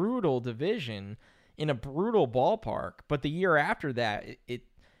brutal division, in a brutal ballpark, but the year after that, it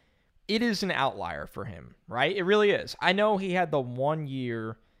is an outlier for him, right? It really is. I know he had the 1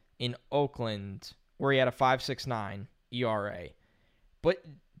 year in Oakland where he had a 5.69 ERA, but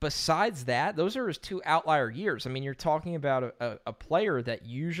besides that, those are his two outlier years. I mean, you're talking about a player that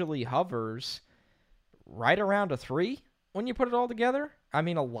usually hovers right around a 3 when you put it all together. I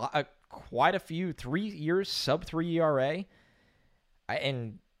mean, quite a few 3 years, sub 3 ERA.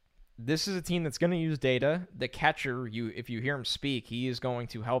 And this is a team that's going to use data. The catcher, if you hear him speak, he is going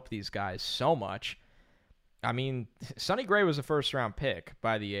to help these guys so much. I mean, Sonny Gray was a first-round pick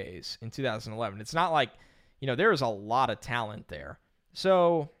by the A's in 2011. It's not like, there is a lot of talent there.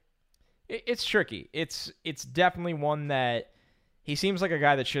 So it's tricky. It's definitely one that he seems like a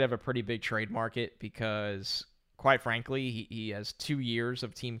guy that should have a pretty big trade market because, quite frankly, he has 2 years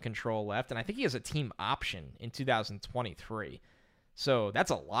of team control left, and I think he has a team option in 2023. So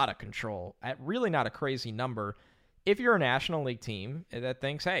that's a lot of control at really not a crazy number if you're a National League team that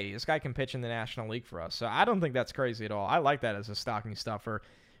thinks, hey, this guy can pitch in the National League for us. So I don't think that's crazy at all. I like that as a stocking stuffer.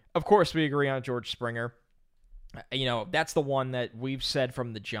 Of course, we agree on George Springer. That's the one that we've said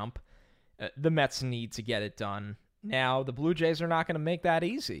from the jump. The Mets need to get it done. Now, the Blue Jays are not going to make that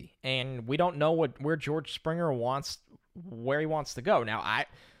easy, and we don't know where George Springer where he wants to go. Now,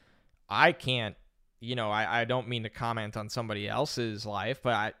 I can't, I don't mean to comment on somebody else's life,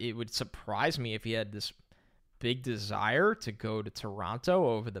 but it would surprise me if he had this big desire to go to Toronto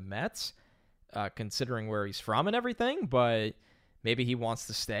over the Mets, considering where he's from and everything, but maybe he wants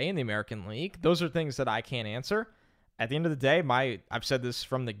to stay in the American League. Those are things that I can't answer. At the end of the day, I've said this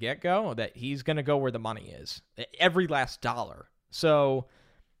from the get-go, that he's going to go where the money is. Every last dollar. So,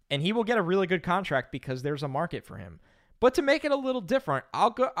 and he will get a really good contract because there's a market for him. But to make it a little different,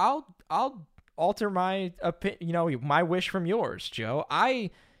 I'll alter my my wish from yours, Joe.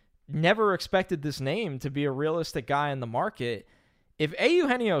 I never expected this name to be a realistic guy in the market. If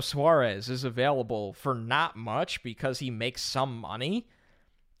Eugenio Suarez is available for not much because he makes some money,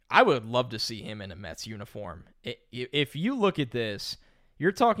 I would love to see him in a Mets uniform. If you look at this,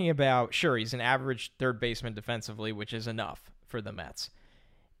 you're talking about, sure, he's an average third baseman defensively, which is enough for the Mets.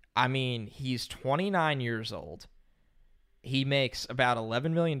 I mean, he's 29 years old. He makes about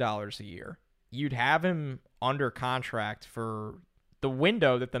 $11 million a year. You'd have him under contract for the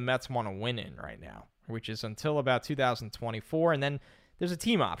window that the Mets want to win in right now, which is until about 2024, and then there's a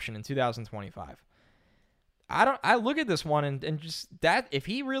team option in 2025. I look at this one and just that, if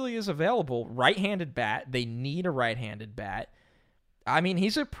he really is available, right-handed bat, they need a right-handed bat. I mean,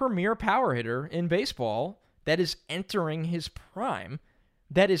 he's a premier power hitter in baseball that is entering his prime,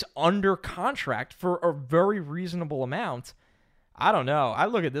 that is under contract for a very reasonable amount. I don't know. I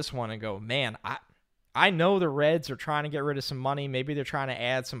look at this one and go, man, I know the Reds are trying to get rid of some money. Maybe they're trying to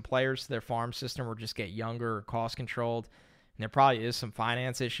add some players to their farm system or just get younger or cost-controlled. And there probably is some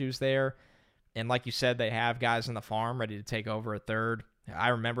finance issues there. And like you said, they have guys in the farm ready to take over at third. I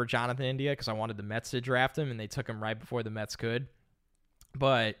remember Jonathan India because I wanted the Mets to draft him, and they took him right before the Mets could.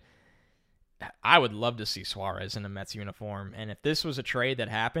 But I would love to see Suarez in a Mets uniform. And if this was a trade that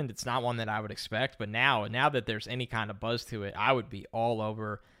happened, it's not one that I would expect. But now that there's any kind of buzz to it, I would be all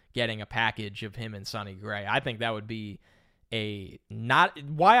over getting a package of him and Sonny Gray. I think that would be why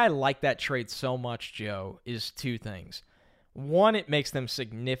I like that trade so much, Joe, is two things. One, it makes them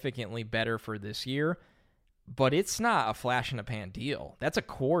significantly better for this year, but it's not a flash in the pan deal. That's a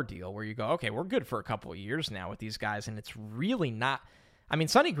core deal where you go, okay, we're good for a couple of years now with these guys, and it's really not. I mean,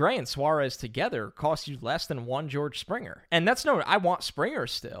 Sonny Gray and Suarez together cost you less than one George Springer. And I want Springer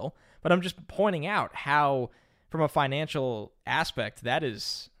still, but I'm just pointing out how, from a financial aspect,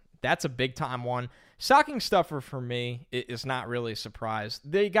 that's a big-time one. Stocking stuffer for me is not really a surprise.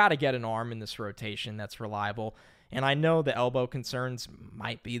 They got to get an arm in this rotation that's reliable. And I know the elbow concerns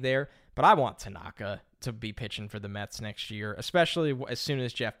might be there, but I want Tanaka to be pitching for the Mets next year, especially as soon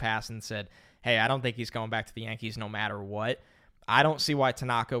as Jeff Passan said, hey, I don't think he's going back to the Yankees no matter what. I don't see why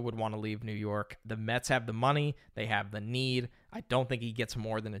Tanaka would want to leave New York. The Mets have the money. They have the need. I don't think he gets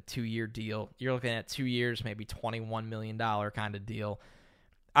more than a 2-year deal. You're looking at 2 years, maybe $21 million kind of deal.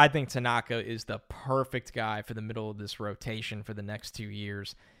 I think Tanaka is the perfect guy for the middle of this rotation for the next 2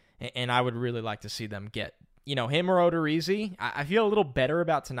 years. And I would really like to see them get, him or Odorizzi. I feel a little better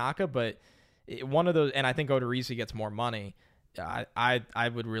about Tanaka, but one of those, and I think Odorizzi gets more money. I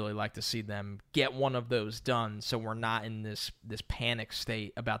would really like to see them get one of those done so we're not in this panic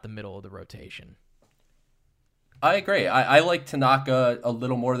state about the middle of the rotation. I agree. I like Tanaka a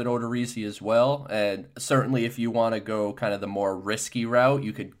little more than Odorizzi as well, and certainly if you want to go kind of the more risky route,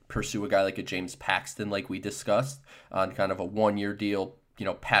 you could pursue a guy like a James Paxton like we discussed on kind of a 1-year deal,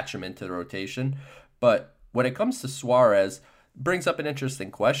 patch him into the rotation. But when it comes to Suarez, it brings up an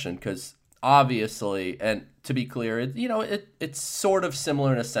interesting question because obviously, and to be clear, it's sort of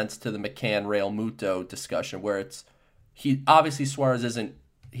similar in a sense to the McCann Real Muto discussion where obviously Suarez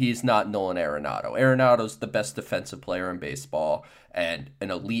he's not Nolan Arenado. Arenado's the best defensive player in baseball and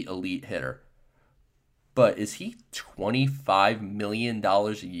an elite hitter. But is he $25 million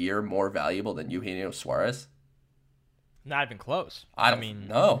a year more valuable than Eugenio Suarez? Not even close. I don't think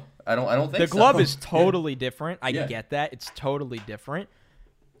so. The glove is totally different. I get that. It's totally different.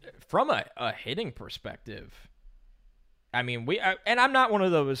 From a hitting perspective, I mean, and I'm not one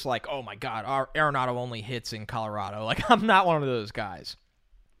of those like, oh my God, our Arenado only hits in Colorado. Like, I'm not one of those guys.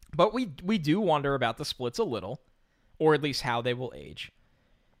 But we do wonder about the splits a little, or at least how they will age.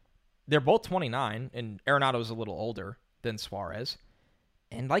 They're both 29, and Arenado's a little older than Suarez.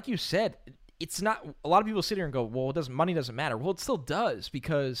 And like you said, it's not. A lot of people sit here and go, well, money doesn't matter. Well, it still does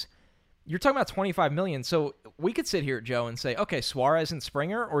because you're talking about $25 million. So we could sit here, Joe, and say, okay, Suarez and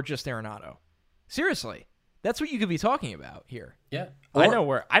Springer or just Arenado? Seriously, that's what you could be talking about here. Yeah, I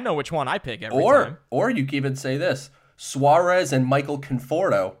know which one I pick every time. Or you could even say this: Suarez and Michael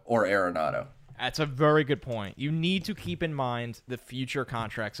Conforto or Arenado. That's a very good point. You need to keep in mind the future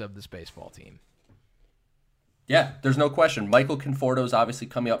contracts of this baseball team. Yeah, there's no question. Michael Conforto is obviously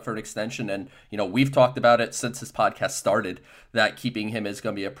coming up for an extension, and we've talked about it since this podcast started that keeping him is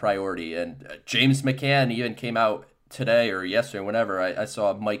going to be a priority. And James McCann even came out today or yesterday, whenever I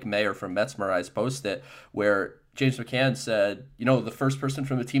saw Mike Mayer from Metsmerize post it, where James McCann said, the first person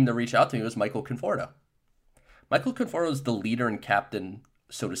from the team to reach out to me was Michael Conforto. Michael Conforto is the leader and captain,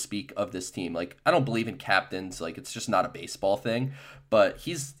 so to speak, of this team. Like, I don't believe in captains. Like, it's just not a baseball thing. But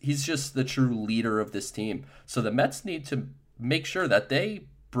he's just the true leader of this team. So the Mets need to make sure that they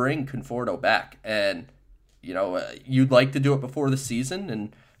bring Conforto back. And, you'd like to do it before the season.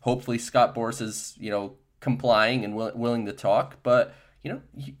 And hopefully Scott Boras is, complying and willing to talk. But,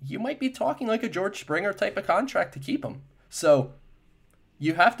 you might be talking like a George Springer type of contract to keep him. So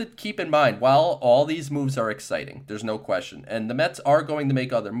you have to keep in mind, while all these moves are exciting, there's no question, and the Mets are going to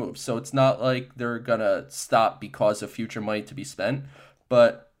make other moves, so it's not like they're going to stop because of future money to be spent,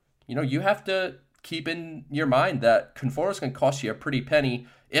 but, you have to keep in your mind that Conforto's going to cost you a pretty penny,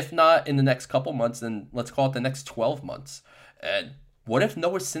 if not in the next couple months, then let's call it the next 12 months. And what if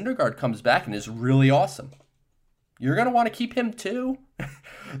Noah Syndergaard comes back and is really awesome? You're going to want to keep him too.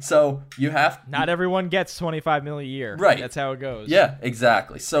 So you have... Not everyone gets $25 million a year. Right. That's how it goes. Yeah,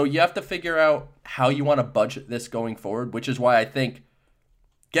 exactly. So you have to figure out how you want to budget this going forward, which is why I think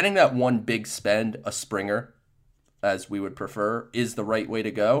getting that one big spend, a Springer, as we would prefer, is the right way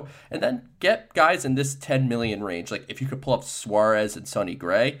to go. And then get guys in this 10 million range. Like if you could pull up Suarez and Sonny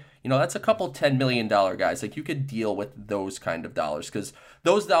Gray, that's a couple $10 million guys. Like you could deal with those kind of dollars because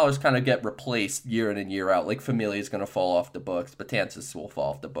those dollars kind of get replaced year in and year out. Like Familia is going to fall off the books, Betances will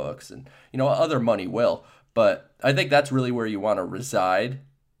fall off the books, and other money will. But I think that's really where you want to reside.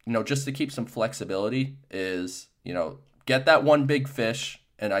 Just to keep some flexibility is get that one big fish,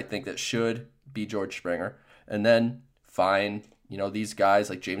 and I think that should be George Springer, and then find these guys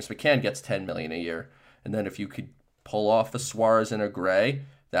like James McCann gets $10 million a year, and then if you could pull off a Suarez and a Gray,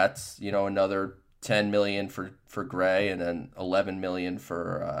 that's another $10 million for Gray, and then $11 million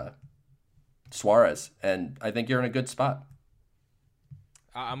for Suarez, and I think you're in a good spot.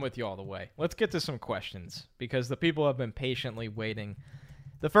 I'm with you all the way. Let's get to some questions because the people have been patiently waiting.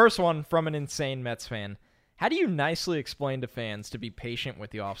 The first one from an insane Mets fan. How do you nicely explain to fans to be patient with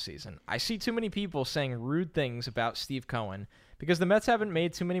the offseason? I see too many people saying rude things about Steve Cohen because the Mets haven't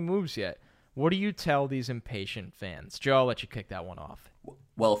made too many moves yet. What do you tell these impatient fans? Joe, I'll let you kick that one off.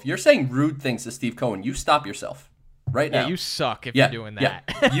 Well, if you're saying rude things to Steve Cohen, you stop yourself right now. Yeah, you suck if you're doing that.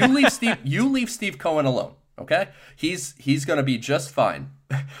 Yeah. You leave Steve Cohen alone, okay? He's going to be just fine.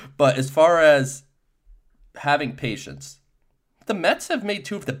 But as far as having patience, the Mets have made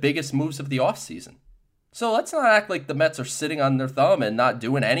two of the biggest moves of the offseason. So let's not act like the Mets are sitting on their thumb and not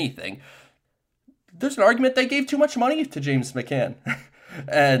doing anything. There's an argument they gave too much money to James McCann.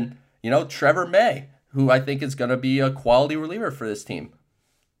 And, Trevor May, who I think is going to be a quality reliever for this team.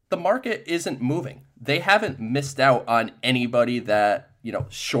 The market isn't moving. They haven't missed out on anybody that,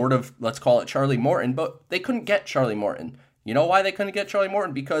 short of, let's call it Charlie Morton, but they couldn't get Charlie Morton. You know why they couldn't get Charlie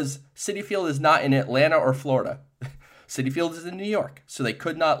Morton? Because Citi Field is not in Atlanta or Florida. Citi Field is in New York, so they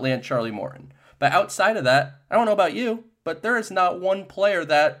could not land Charlie Morton. But outside of that, I don't know about you, but there is not one player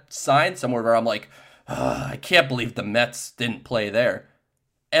that signed somewhere where I'm like, I can't believe the Mets didn't play there.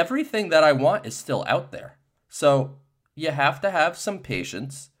 Everything that I want is still out there. So you have to have some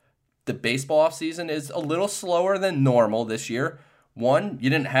patience. The baseball offseason is a little slower than normal this year. One, you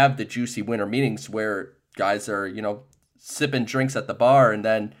didn't have the juicy winter meetings where guys are, sipping drinks at the bar and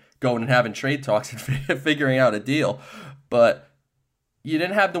then going and having trade talks and figuring out a deal. But you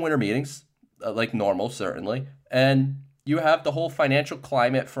didn't have the winter meetings like normal, certainly. And you have the whole financial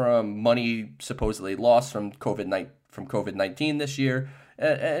climate from money supposedly lost from COVID-19 this year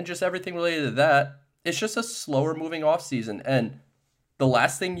and just everything related to that. It's just a slower moving offseason. And the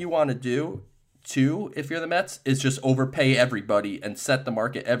last thing you want to do, too, if you're the Mets, is just overpay everybody and set the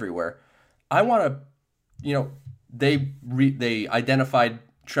market everywhere. I want to, they identified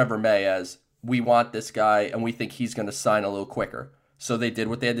Trevor May as, we want this guy and we think he's going to sign a little quicker. So they did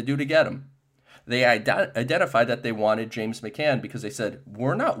what they had to do to get him. They identified that they wanted James McCann because they said,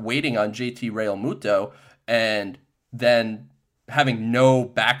 we're not waiting on JT Realmuto and then having no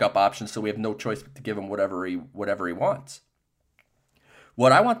backup options, so we have no choice but to give him whatever he wants.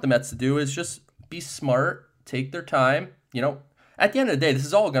 What I want the Mets to do is just be smart, take their time. At the end of the day, this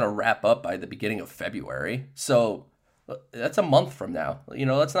is all going to wrap up by the beginning of February. So that's a month from now.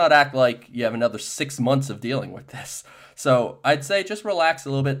 Let's not act like you have another 6 months of dealing with this. So I'd say just relax a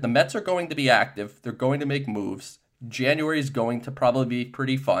little bit. The Mets are going to be active. They're going to make moves. January is going to probably be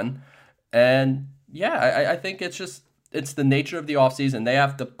pretty fun. And yeah, I think it's the nature of the offseason. They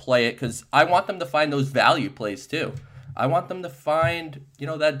have to play it because I want them to find those value plays too. I want them to find,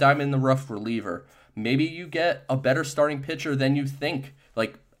 that diamond in the rough reliever. Maybe you get a better starting pitcher than you think.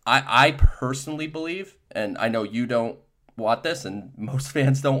 Like, I personally believe, and I know you don't want this, and most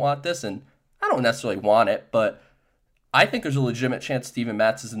fans don't want this, and I don't necessarily want it, but I think there's a legitimate chance Steven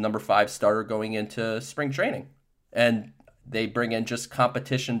Matz is the number 5 starter going into spring training. And they bring in just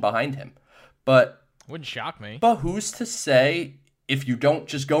competition behind him. But wouldn't shock me. But who's to say if you don't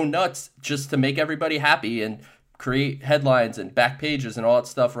just go nuts just to make everybody happy and create headlines and back pages and all that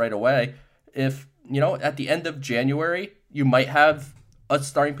stuff right away, if, at the end of January, you might have a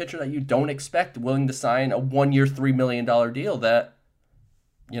starting pitcher that you don't expect willing to sign a 1-year, $3 million deal that,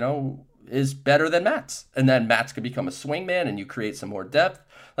 is better than Matz. And then Matz could become a swingman and you create some more depth.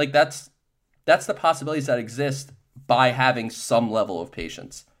 Like that's the possibilities that exist by having some level of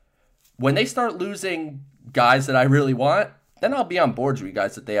patience. When they start losing guys that I really want, then I'll be on board with you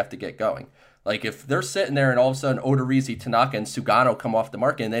guys that they have to get going. Like if they're sitting there and all of a sudden Odorizzi, Tanaka, and Sugano come off the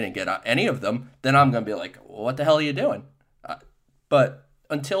market and they didn't get any of them, then I'm going to be like, what the hell are you doing? But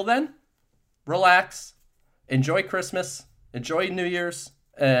until then, relax, enjoy Christmas, enjoy New Year's,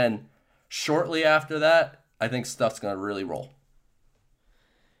 and shortly after that, I think stuff's going to really roll.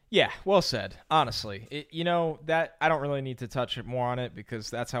 Yeah, well said. Honestly, that I don't really need to touch more on it because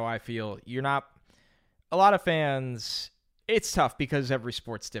that's how I feel. You're not a lot of fans. It's tough because every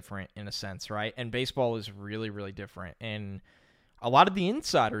sport's different in a sense, right? And baseball is really, really different. And a lot of the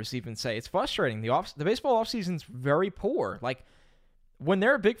insiders even say it's frustrating. The baseball offseason's very poor. Like, when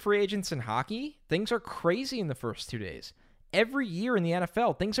there are big free agents in hockey, things are crazy in the first 2 days. Every year in the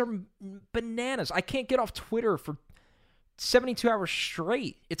NFL, things are bananas. I can't get off Twitter for 72 hours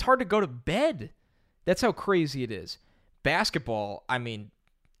straight. It's hard to go to bed. That's how crazy it is. Basketball, I mean,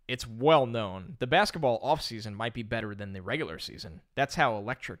 it's well known. The basketball offseason might be better than the regular season. That's how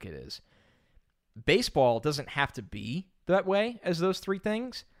electric it is. Baseball doesn't have to be that way as those three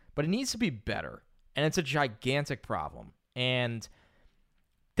things, but it needs to be better. And it's a gigantic problem. And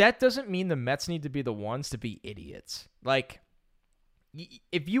that doesn't mean the Mets need to be the ones to be idiots. Like,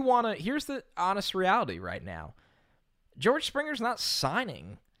 if you want to, here's the honest reality right now. George Springer's not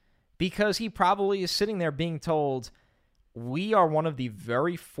signing because he probably is sitting there being told, we are one of the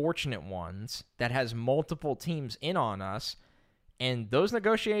very fortunate ones that has multiple teams in on us, and those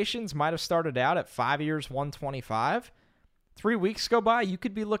negotiations might have started out at 5 years, 125. 3 weeks go by, you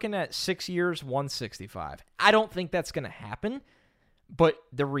could be looking at 6 years, 165. I don't think that's going to happen, but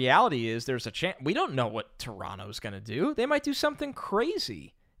the reality is there's a chance. We don't know what Toronto's going to do. They might do something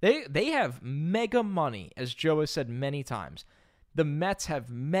crazy. They have mega money, as Joe has said many times. The Mets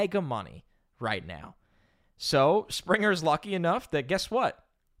have mega money right now. So Springer's lucky enough that, guess what?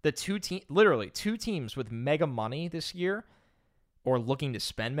 Literally two teams with mega money this year, or looking to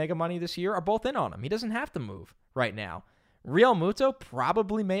spend mega money this year, are both in on him. He doesn't have to move right now. Real Muto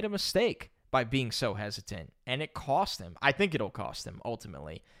probably made a mistake by being so hesitant, and it cost him. I think it'll cost him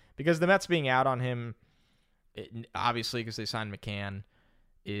ultimately, because the Mets being out on him, obviously because they signed McCann,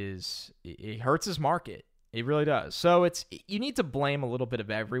 it hurts his market. It really does. So you need to blame a little bit of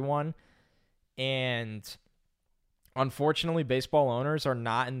everyone, and unfortunately, baseball owners are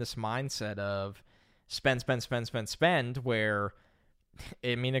not in this mindset of spend, where,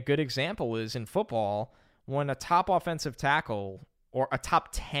 I mean, a good example is in football, when a top offensive tackle or a top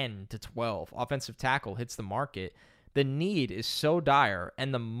 10 to 12 offensive tackle hits the market, the need is so dire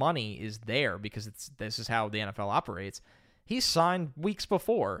and the money is there because this is how the NFL operates. He's signed weeks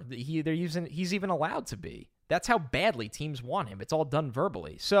before. He's even allowed to be. That's how badly teams want him. It's all done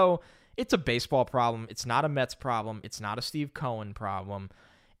verbally. So it's a baseball problem. It's not a Mets problem. It's not a Steve Cohen problem.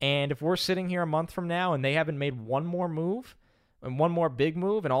 And if we're sitting here a month from now and they haven't made one more move and one more big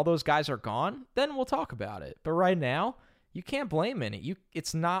move and all those guys are gone, then we'll talk about it. But right now, you can't blame it.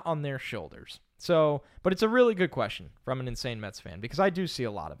 It's not on their shoulders. So, but it's a really good question from an insane Mets fan because I do see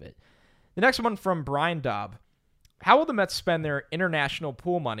a lot of it. The next one from Brian Dobb. How will the Mets spend their international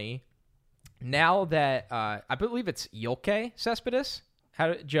pool money now that I believe it's Yoelqui Cespedes?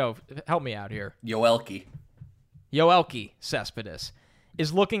 Joe, help me out here. Yoelqui Cespedes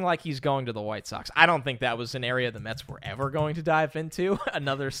is looking like he's going to the White Sox. I don't think that was an area the Mets were ever going to dive into,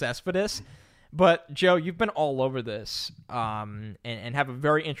 another Cespedes. But, Joe, you've been all over this and have a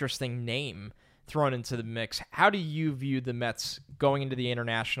very interesting name thrown into the mix. How do you view the Mets going into the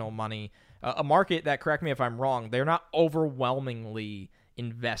international money? A market that, correct me if I'm wrong, they're not overwhelmingly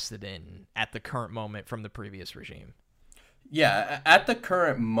invested in at the current moment from the previous regime. Yeah, at the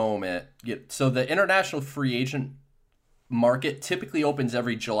current moment, so the international free agent market typically opens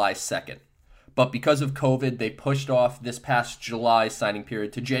every July 2nd. But because of COVID, they pushed off this past July signing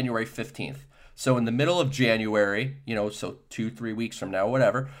period to January 15th. So in the middle of January, so 2-3 weeks from now,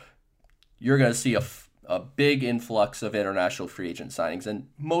 whatever, you're going to see a big influx of international free agent signings. And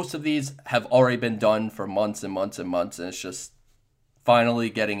most of these have already been done for months and months and months, and it's just finally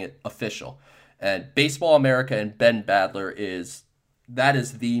getting it official. And Baseball America and Ben Badler is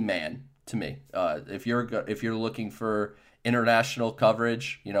the man to me. If you're looking for international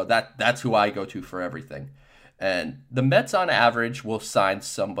coverage, that's who I go to for everything. And the Mets on average will sign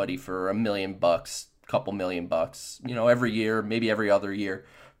somebody for $1 million, couple $1 million, every year, maybe every other year.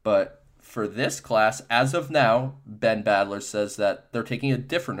 But for this class, as of now, Ben Badler says that they're taking a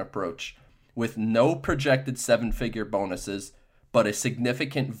different approach with no projected seven-figure bonuses, but a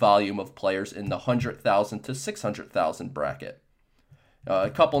significant volume of players in the 100,000 to 600,000 bracket. A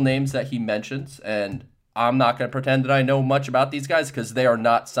couple names that he mentions, and I'm not going to pretend that I know much about these guys because they are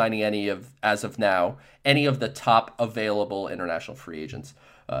not signing as of now, any of the top available international free agents.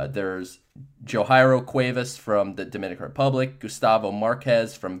 There's Johairo Cuevas from the Dominican Republic, Gustavo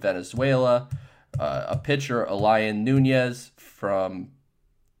Marquez from Venezuela, a pitcher, Elian Nunez from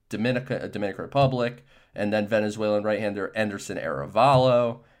Dominican Republic, and then Venezuelan right-hander Anderson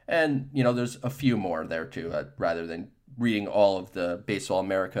Arevalo. And, there's a few more there too, rather than reading all of the Baseball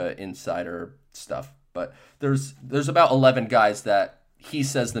America insider stuff. But there's about 11 guys that he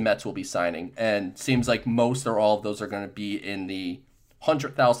says the Mets will be signing, and seems like most or all of those are going to be in the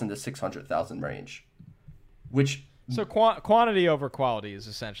 100,000 to 600,000 range, which. So quantity over quality is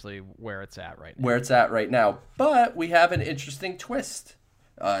essentially where it's at right now. Where it's at right now. But we have an interesting twist.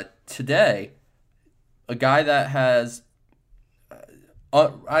 Today, a guy that has,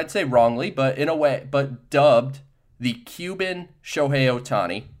 I'd say wrongly, but in a way, but dubbed the Cuban Shohei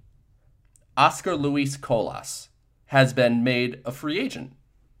Ohtani, Oscar Luis Colas, has been made a free agent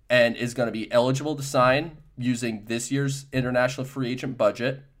and is going to be eligible to sign using this year's international free agent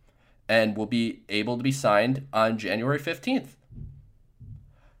budget, and will be able to be signed on January 15th.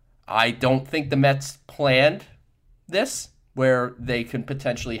 I don't think the Mets planned this, where they can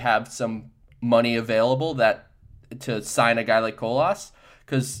potentially have some money available to sign a guy like Colas,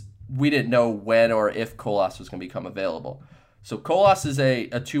 because we didn't know when or if Colas was going to become available. So Colas is a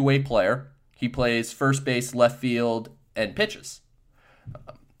two-way player. He plays first base, left field, and pitches.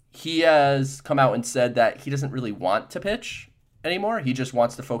 He has come out and said that he doesn't really want to pitch anymore. He just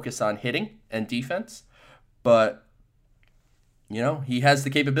wants to focus on hitting and defense. But he has the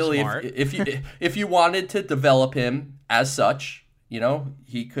capability. If you wanted to develop him as such,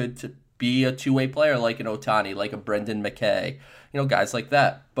 he could be a two-way player like an Ohtani, like a Brendan McKay, guys like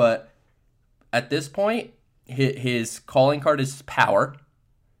that. But at this point, his calling card is power.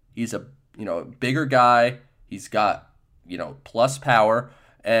 He's a bigger guy. He's got plus power.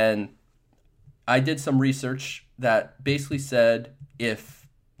 And I did some research that basically said if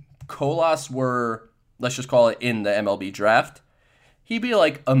Colas were, let's just call it in the MLB draft, he'd be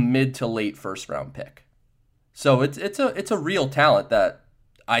like a mid to late first round pick. So it's a real talent that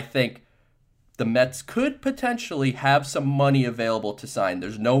I think the Mets could potentially have some money available to sign.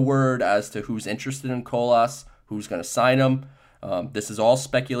 There's no word as to who's interested in Colas, who's going to sign him. This is all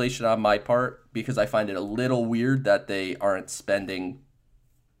speculation on my part, because I find it a little weird that they aren't spending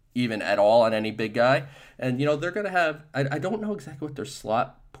even at all on any big guy. And, they're going to have, I don't know exactly what their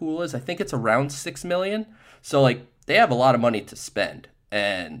slot pool is. I think it's around $6 million. So, they have a lot of money to spend.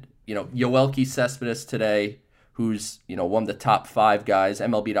 And, Yoelqui Cespedes today, who's, one of the top 5 guys,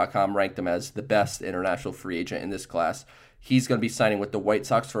 MLB.com ranked him as the best international free agent in this class. He's going to be signing with the White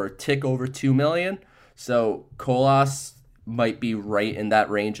Sox for a tick over $2 million. So, Colas might be right in that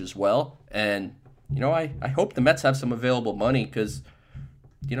range as well. And, I hope the Mets have some available money, because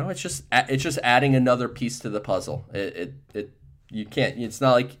it's just adding another piece to the puzzle. You can't. It's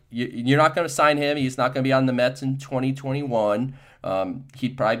not like you're not going to sign him. He's not going to be on the Mets in 2021.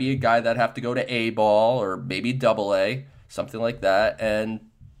 He'd probably be a guy that'd have to go to A ball or maybe Double A, something like that, and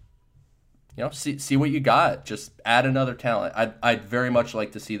see what you got. Just add another talent. I'd very much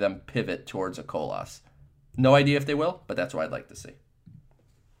like to see them pivot towards a Colas. No idea if they will, but that's what I'd like to see.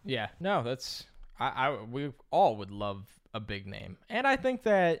 Yeah, no, that's we all would love a big name. And I think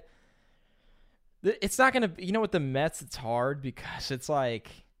that it's not going to, with the Mets, it's hard because it's like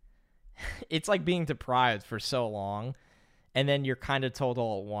being deprived for so long, and then you're kind of told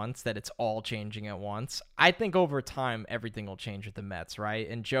all at once that it's all changing at once. I think over time, everything will change with the Mets, right?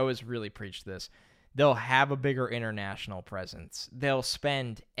 And Joe has really preached this. They'll have a bigger international presence. They'll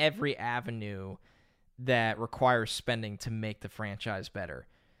spend every avenue that requires spending to make the franchise better.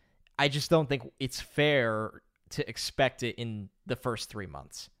 I just don't think it's fair to expect it in the first 3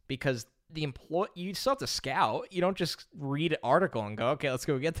 months, because you still have to scout. You don't just read an article and go, okay, let's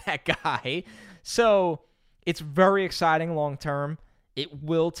go get that guy. So it's very exciting long term. It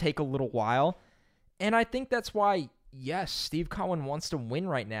will take a little while. And I think that's why, yes, Steve Cohen wants to win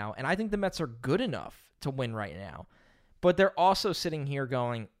right now. And I think the Mets are good enough to win right now. But they're also sitting here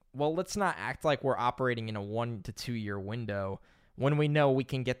going, well, let's not act like we're operating in a 1 to 2 year window when we know we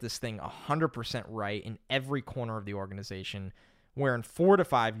can get this thing 100% right in every corner of the organization, where in 4 to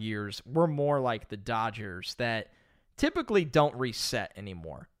 5 years, we're more like the Dodgers that typically don't reset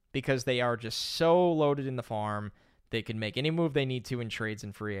anymore because they are just so loaded in the farm. They can make any move they need to in trades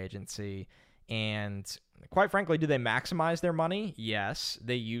and free agency. And quite frankly, do they maximize their money? Yes,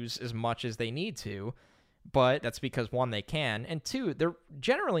 they use as much as they need to, but that's because, one, they can, and two, they're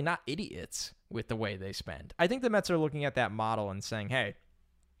generally not idiots with the way they spend. I think the Mets are looking at that model and saying, hey,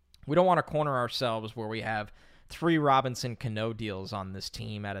 we don't want to corner ourselves where we have 3 Robinson Cano deals on this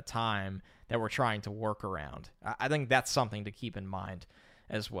team at a time that we're trying to work around. I think that's something to keep in mind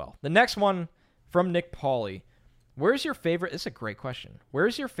as well. The next one from Nick Pauly. Where's your favorite? This is a great question.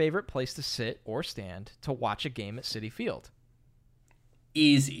 Where's your favorite place to sit or stand to watch a game at Citi Field?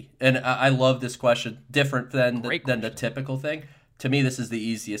 Easy. And I love this question. Different than the typical thing. To me, this is the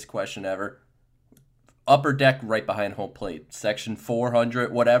easiest question ever. upper deck right behind home plate, section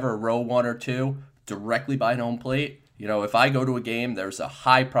 400, whatever, row 1 or 2, directly behind home plate. You know, if I go to a game, there's a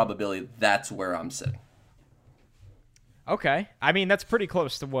high probability that's where I'm sitting. Okay. I mean, that's pretty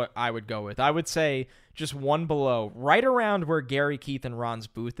close to what I would go with. I would say just one below, right around where Gary, Keith, and Ron's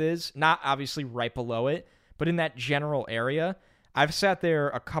booth is. Not obviously right below it, but in that general area. I've sat there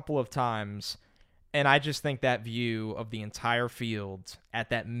a couple of times, and I just think that view of the entire field at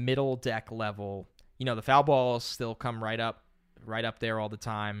that middle deck level, you know, the foul balls still come right up there all the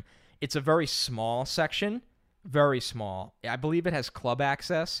time. It's a very small section, very small. I believe it has club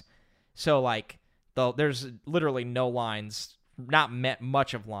access. So, like, there's literally no lines, not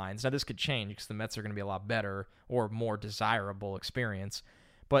much of lines. Now, this could change because the Mets are going to be a lot better or more desirable experience.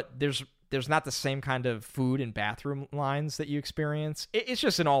 But there's not the same kind of food and bathroom lines that you experience. It's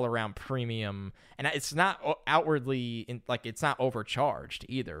just an all-around premium, and it's not outwardly, it's not overcharged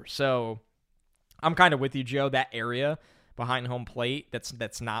either. So I'm kind of with you, Joe. That area behind home plate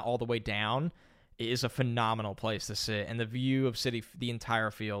that's not all the way down is a phenomenal place to sit, and the view of the entire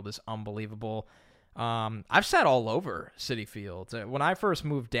field is unbelievable. I've sat all over Citi Field. When I first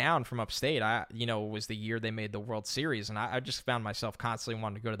moved down from upstate, it was the year they made the World Series, and I just found myself constantly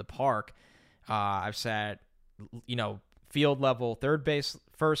wanting to go to the park. I've sat, field level, third base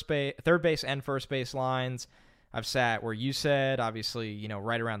and first base lines. I've sat where you said, obviously,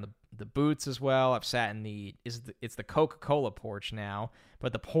 right around the boots as well. I've sat in it's the Coca-Cola porch now,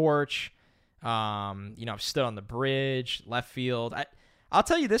 but the porch. I've stood on the bridge, left field. I'll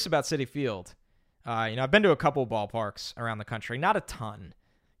tell you this about Citi Field. I've been to a couple ballparks around the country, not a ton.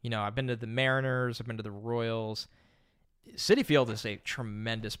 I've been to the Mariners, I've been to the Royals. Citi Field is a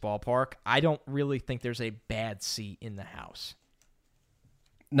tremendous ballpark. I don't really think there's a bad seat in the house.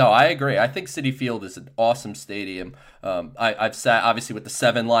 No, I agree. I think Citi Field is an awesome stadium. I've sat, obviously, with the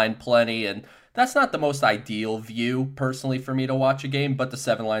 7-line plenty, and that's not the most ideal view, personally, for me to watch a game, but the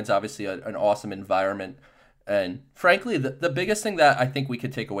 7 line's obviously an awesome environment. And frankly, the biggest thing that I think we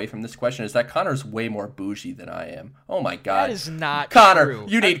could take away from this question is that Connor's way more bougie than I am. Oh my God. That is not Connor, true.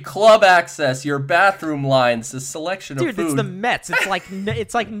 You need club access, your bathroom lines, the selection of food. Dude, it's the Mets. It's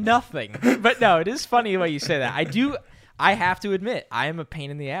like nothing. But no, it is funny the way you say that. I have to admit, I am a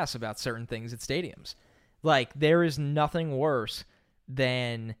pain in the ass about certain things at stadiums. Like, there is nothing worse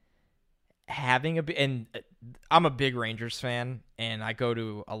than having and I'm a big Rangers fan, and I go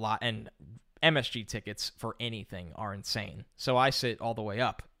to a lot, and MSG tickets for anything are insane. So I sit all the way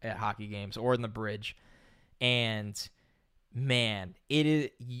up at hockey games or in the bridge, and man,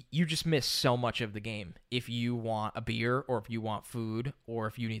 you just miss so much of the game if you want a beer or if you want food or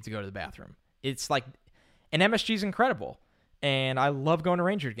if you need to go to the bathroom. It's like, and MSG is incredible, and I love going to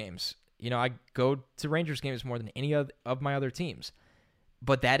Rangers games. I go to Rangers games more than any of my other teams,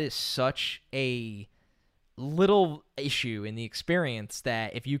 but that is such a little issue in the experience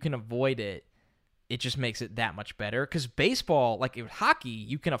that if you can avoid it, it just makes it that much better. Because baseball, like with hockey,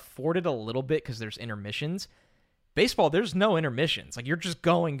 you can afford it a little bit because there's intermissions. Baseball, there's no intermissions. Like, you're just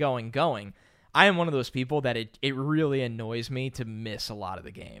going. I am one of those people that it really annoys me to miss a lot of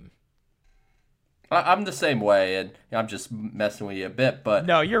the game. I'm the same way, and I'm just messing with you a bit, but...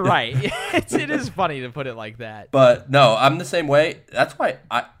 No, you're right. It is funny to put it like that. But no, I'm the same way. That's why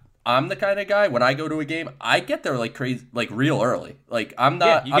I'm the kind of guy, when I go to a game, I get there like crazy, like real early. Like, I'm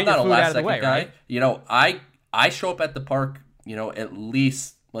not a last second guy. Right? I show up at the park, at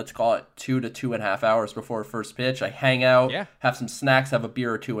least, let's call it 2 to 2.5 hours before first pitch. I hang out, have some snacks, have a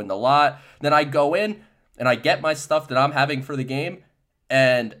beer or two in the lot. Then I go in and I get my stuff that I'm having for the game,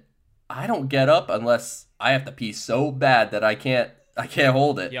 and I don't get up unless I have to pee so bad that I can't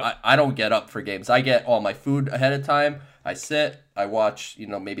hold it. Yep. I don't get up for games. I get all my food ahead of time. I sit, I watch,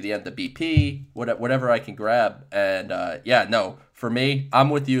 maybe the end of BP, whatever I can grab. And for me, I'm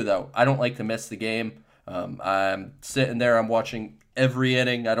with you though. I don't like to miss the game. I'm sitting there, I'm watching every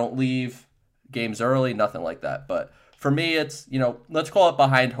inning. I don't leave games early, nothing like that. But for me, it's, let's call it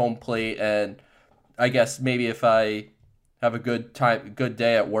behind home plate. And I guess maybe if I have a good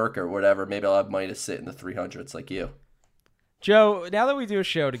day at work or whatever, maybe I'll have money to sit in the 300s like you. Joe, now that we do a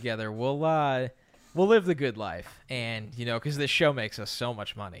show together, we'll live the good life, and because this show makes us so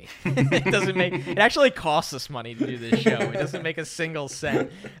much money. It actually costs us money to do this show. It doesn't make a single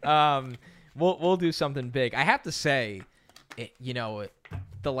cent. We'll do something big. I have to say,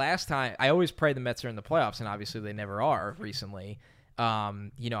 the last time, I always pray the Mets are in the playoffs, and obviously they never are recently. A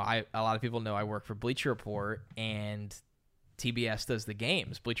lot of people know I work for Bleacher Report, and TBS does the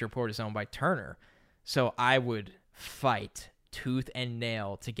games. Bleacher Report is owned by Turner, so I would fight tooth and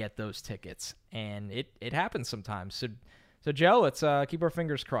nail to get those tickets, and it happens sometimes. So Joe, let's keep our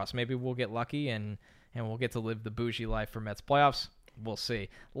fingers crossed. Maybe we'll get lucky and and we'll get to live the bougie life for Mets playoffs. We'll see.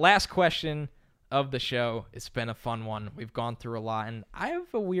 Last question of the show. It's been a fun one. We've gone through a lot, and I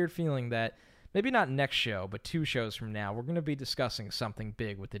have a weird feeling that maybe not next show, but 2 shows from now, we're going to be discussing something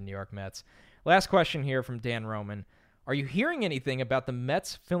big with the New York Mets. Last question here from Dan Roman. Are you hearing anything about the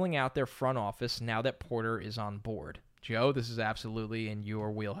Mets filling out their front office now that Porter is on board? Joe, this is absolutely in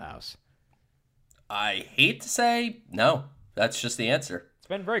your wheelhouse. I hate to say no. That's just the answer. It's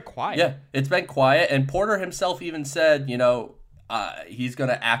been very quiet. Yeah, it's been quiet. And Porter himself even said, he's going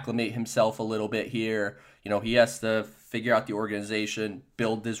to acclimate himself a little bit here. He has to figure out the organization,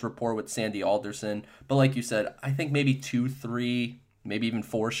 build this rapport with Sandy Alderson. But like you said, I think maybe 2, 3, maybe even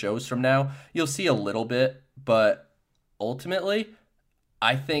 4 shows from now, you'll see a little bit. But ultimately,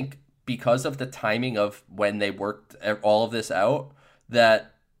 I think because of the timing of when they worked all of this out,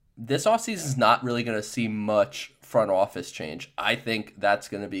 that this offseason is not really going to see much front office change. I think that's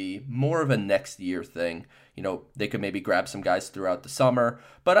going to be more of a next year thing. They could maybe grab some guys throughout the summer,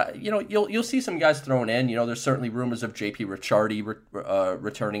 but you'll see some guys thrown in. There's certainly rumors of JP Ricciardi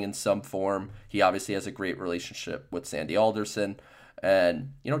returning in some form. He obviously has a great relationship with Sandy Alderson.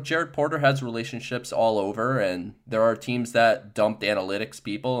 And, Jared Porter has relationships all over, and there are teams that dumped analytics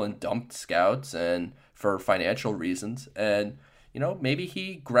people and dumped scouts and for financial reasons. And, maybe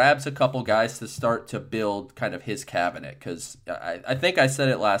he grabs a couple guys to start to build kind of his cabinet. Because I think I said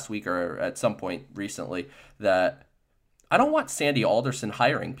it last week or at some point recently that I don't want Sandy Alderson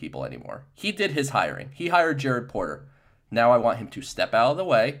hiring people anymore. He did his hiring. He hired Jared Porter. Now I want him to step out of the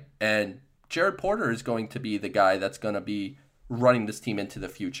way, and Jared Porter is going to be the guy that's going to be running this team into the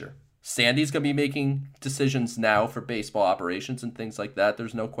future. Sandy's going to be making decisions now for baseball operations and things like that.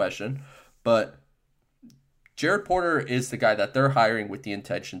 There's no question. But Jared Porter is the guy that they're hiring with the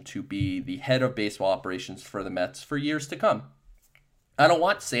intention to be the head of baseball operations for the Mets for years to come. I don't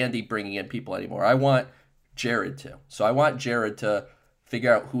want Sandy bringing in people anymore. I want Jared to. So I want Jared to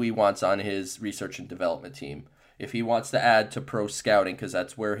figure out who he wants on his research and development team. If he wants to add to pro scouting, because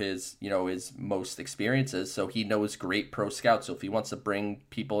that's where his most experience is, so he knows great pro scouts. So if he wants to bring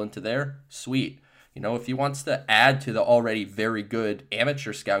people into there, sweet. If he wants to add to the already very good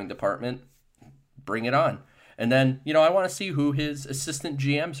amateur scouting department, bring it on. And then, I want to see who his assistant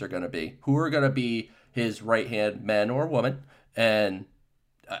GMs are going to be, who are going to be his right-hand man or woman. And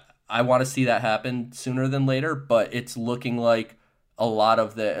I want to see that happen sooner than later, but it's looking like a lot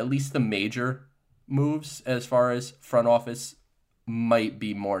of at least the major moves as far as front office might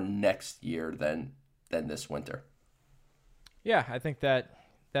be more next year than this winter. Yeah, I think that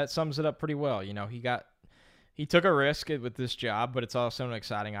sums it up pretty well. He took a risk with this job, but it's also an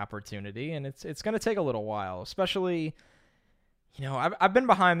exciting opportunity, and it's going to take a little while, especially, I've been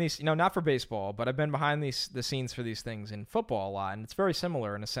behind these, not for baseball, but I've been behind the scenes for these things in football a lot, and it's very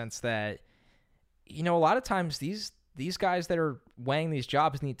similar in a sense that, a lot of times these guys that are weighing these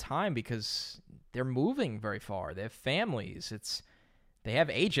jobs need time because they're moving very far. They have families. They have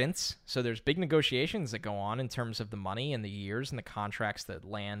agents, so there's big negotiations that go on in terms of the money and the years and the contracts that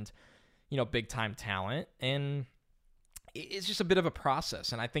land, big-time talent. And it's just a bit of a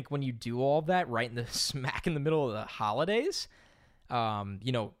process. And I think when you do all of that right in the smack in the middle of the holidays,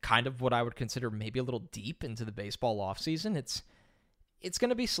 kind of what I would consider maybe a little deep into the baseball offseason, it's going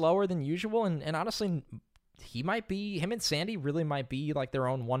to be slower than usual. And honestly, him and Sandy really might be like their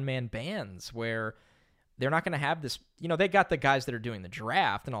own one-man bands where they're not going to have this, they got the guys that are doing the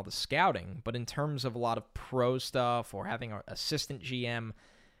draft and all the scouting, but in terms of a lot of pro stuff or having an assistant GM,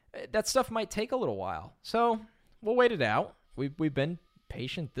 that stuff might take a little while. So we'll wait it out. We've been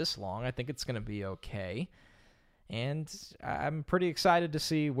patient this long. I think it's going to be okay. And I'm pretty excited to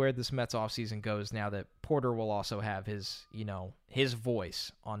see where this Mets offseason goes now that Porter will also have his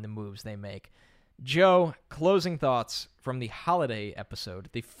voice on the moves they make. Joe, closing thoughts from the holiday episode,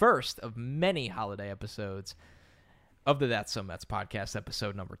 the first of many holiday episodes of the That's So Mets podcast,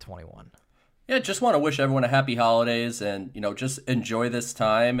 episode number 21. Yeah, just want to wish everyone a happy holidays and, just enjoy this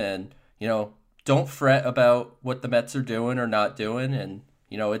time and, don't fret about what the Mets are doing or not doing. And,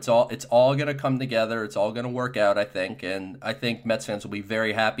 it's all going to come together. It's all going to work out, I think. And I think Mets fans will be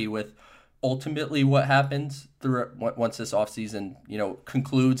very happy with ultimately what happens once this offseason,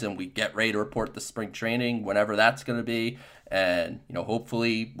 concludes and we get ready to report the spring training, whenever that's going to be. And,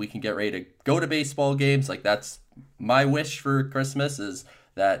 hopefully we can get ready to go to baseball games. Like, that's my wish for Christmas, is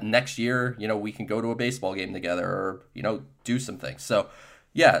that next year, we can go to a baseball game together or, do some things. So,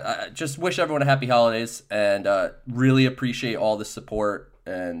 yeah, I just wish everyone a happy holidays and really appreciate all the support.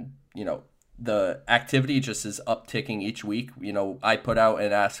 And, the activity just is upticking each week. I put out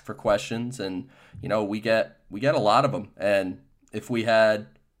and ask for questions and, we get a lot of them. And if we had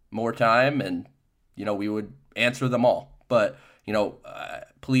more time and, we would answer them all. But,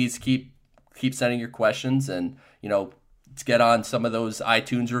 please keep sending your questions, and, let's get on some of those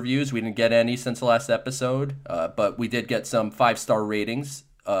iTunes reviews. We didn't get any since the last episode, but we did get some 5-star ratings,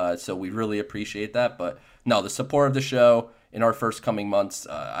 so we really appreciate that. But no, the support of the show in our first coming months,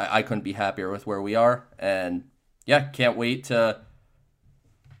 I couldn't be happier with where we are. And yeah, can't wait to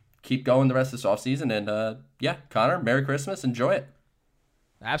keep going the rest of this offseason. And Connor, Merry Christmas. Enjoy it.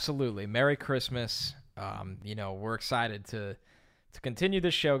 Absolutely. Merry Christmas. We're excited to continue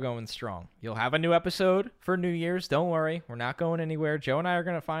this show going strong. You'll have a new episode for New Year's. Don't worry. We're not going anywhere. Joe and I are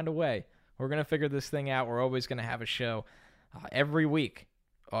going to find a way. We're going to figure this thing out. We're always going to have a show every week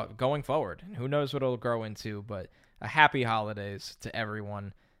going forward. And who knows what it'll grow into, but a happy holidays to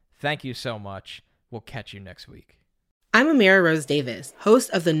everyone. Thank you so much. We'll catch you next week. I'm Amira Rose Davis, host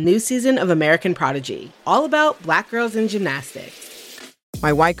of the new season of American Prodigy, all about Black girls in gymnastics.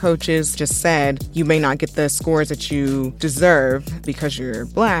 My white coaches just said, you may not get the scores that you deserve because you're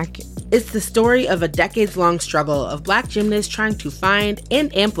Black. It's the story of a decades-long struggle of Black gymnasts trying to find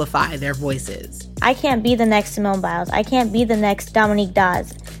and amplify their voices. I can't be the next Simone Biles. I can't be the next Dominique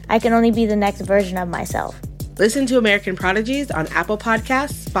Dawes. I can only be the next version of myself. Listen to American Prodigies on Apple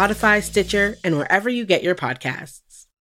Podcasts, Spotify, Stitcher, and wherever you get your podcasts.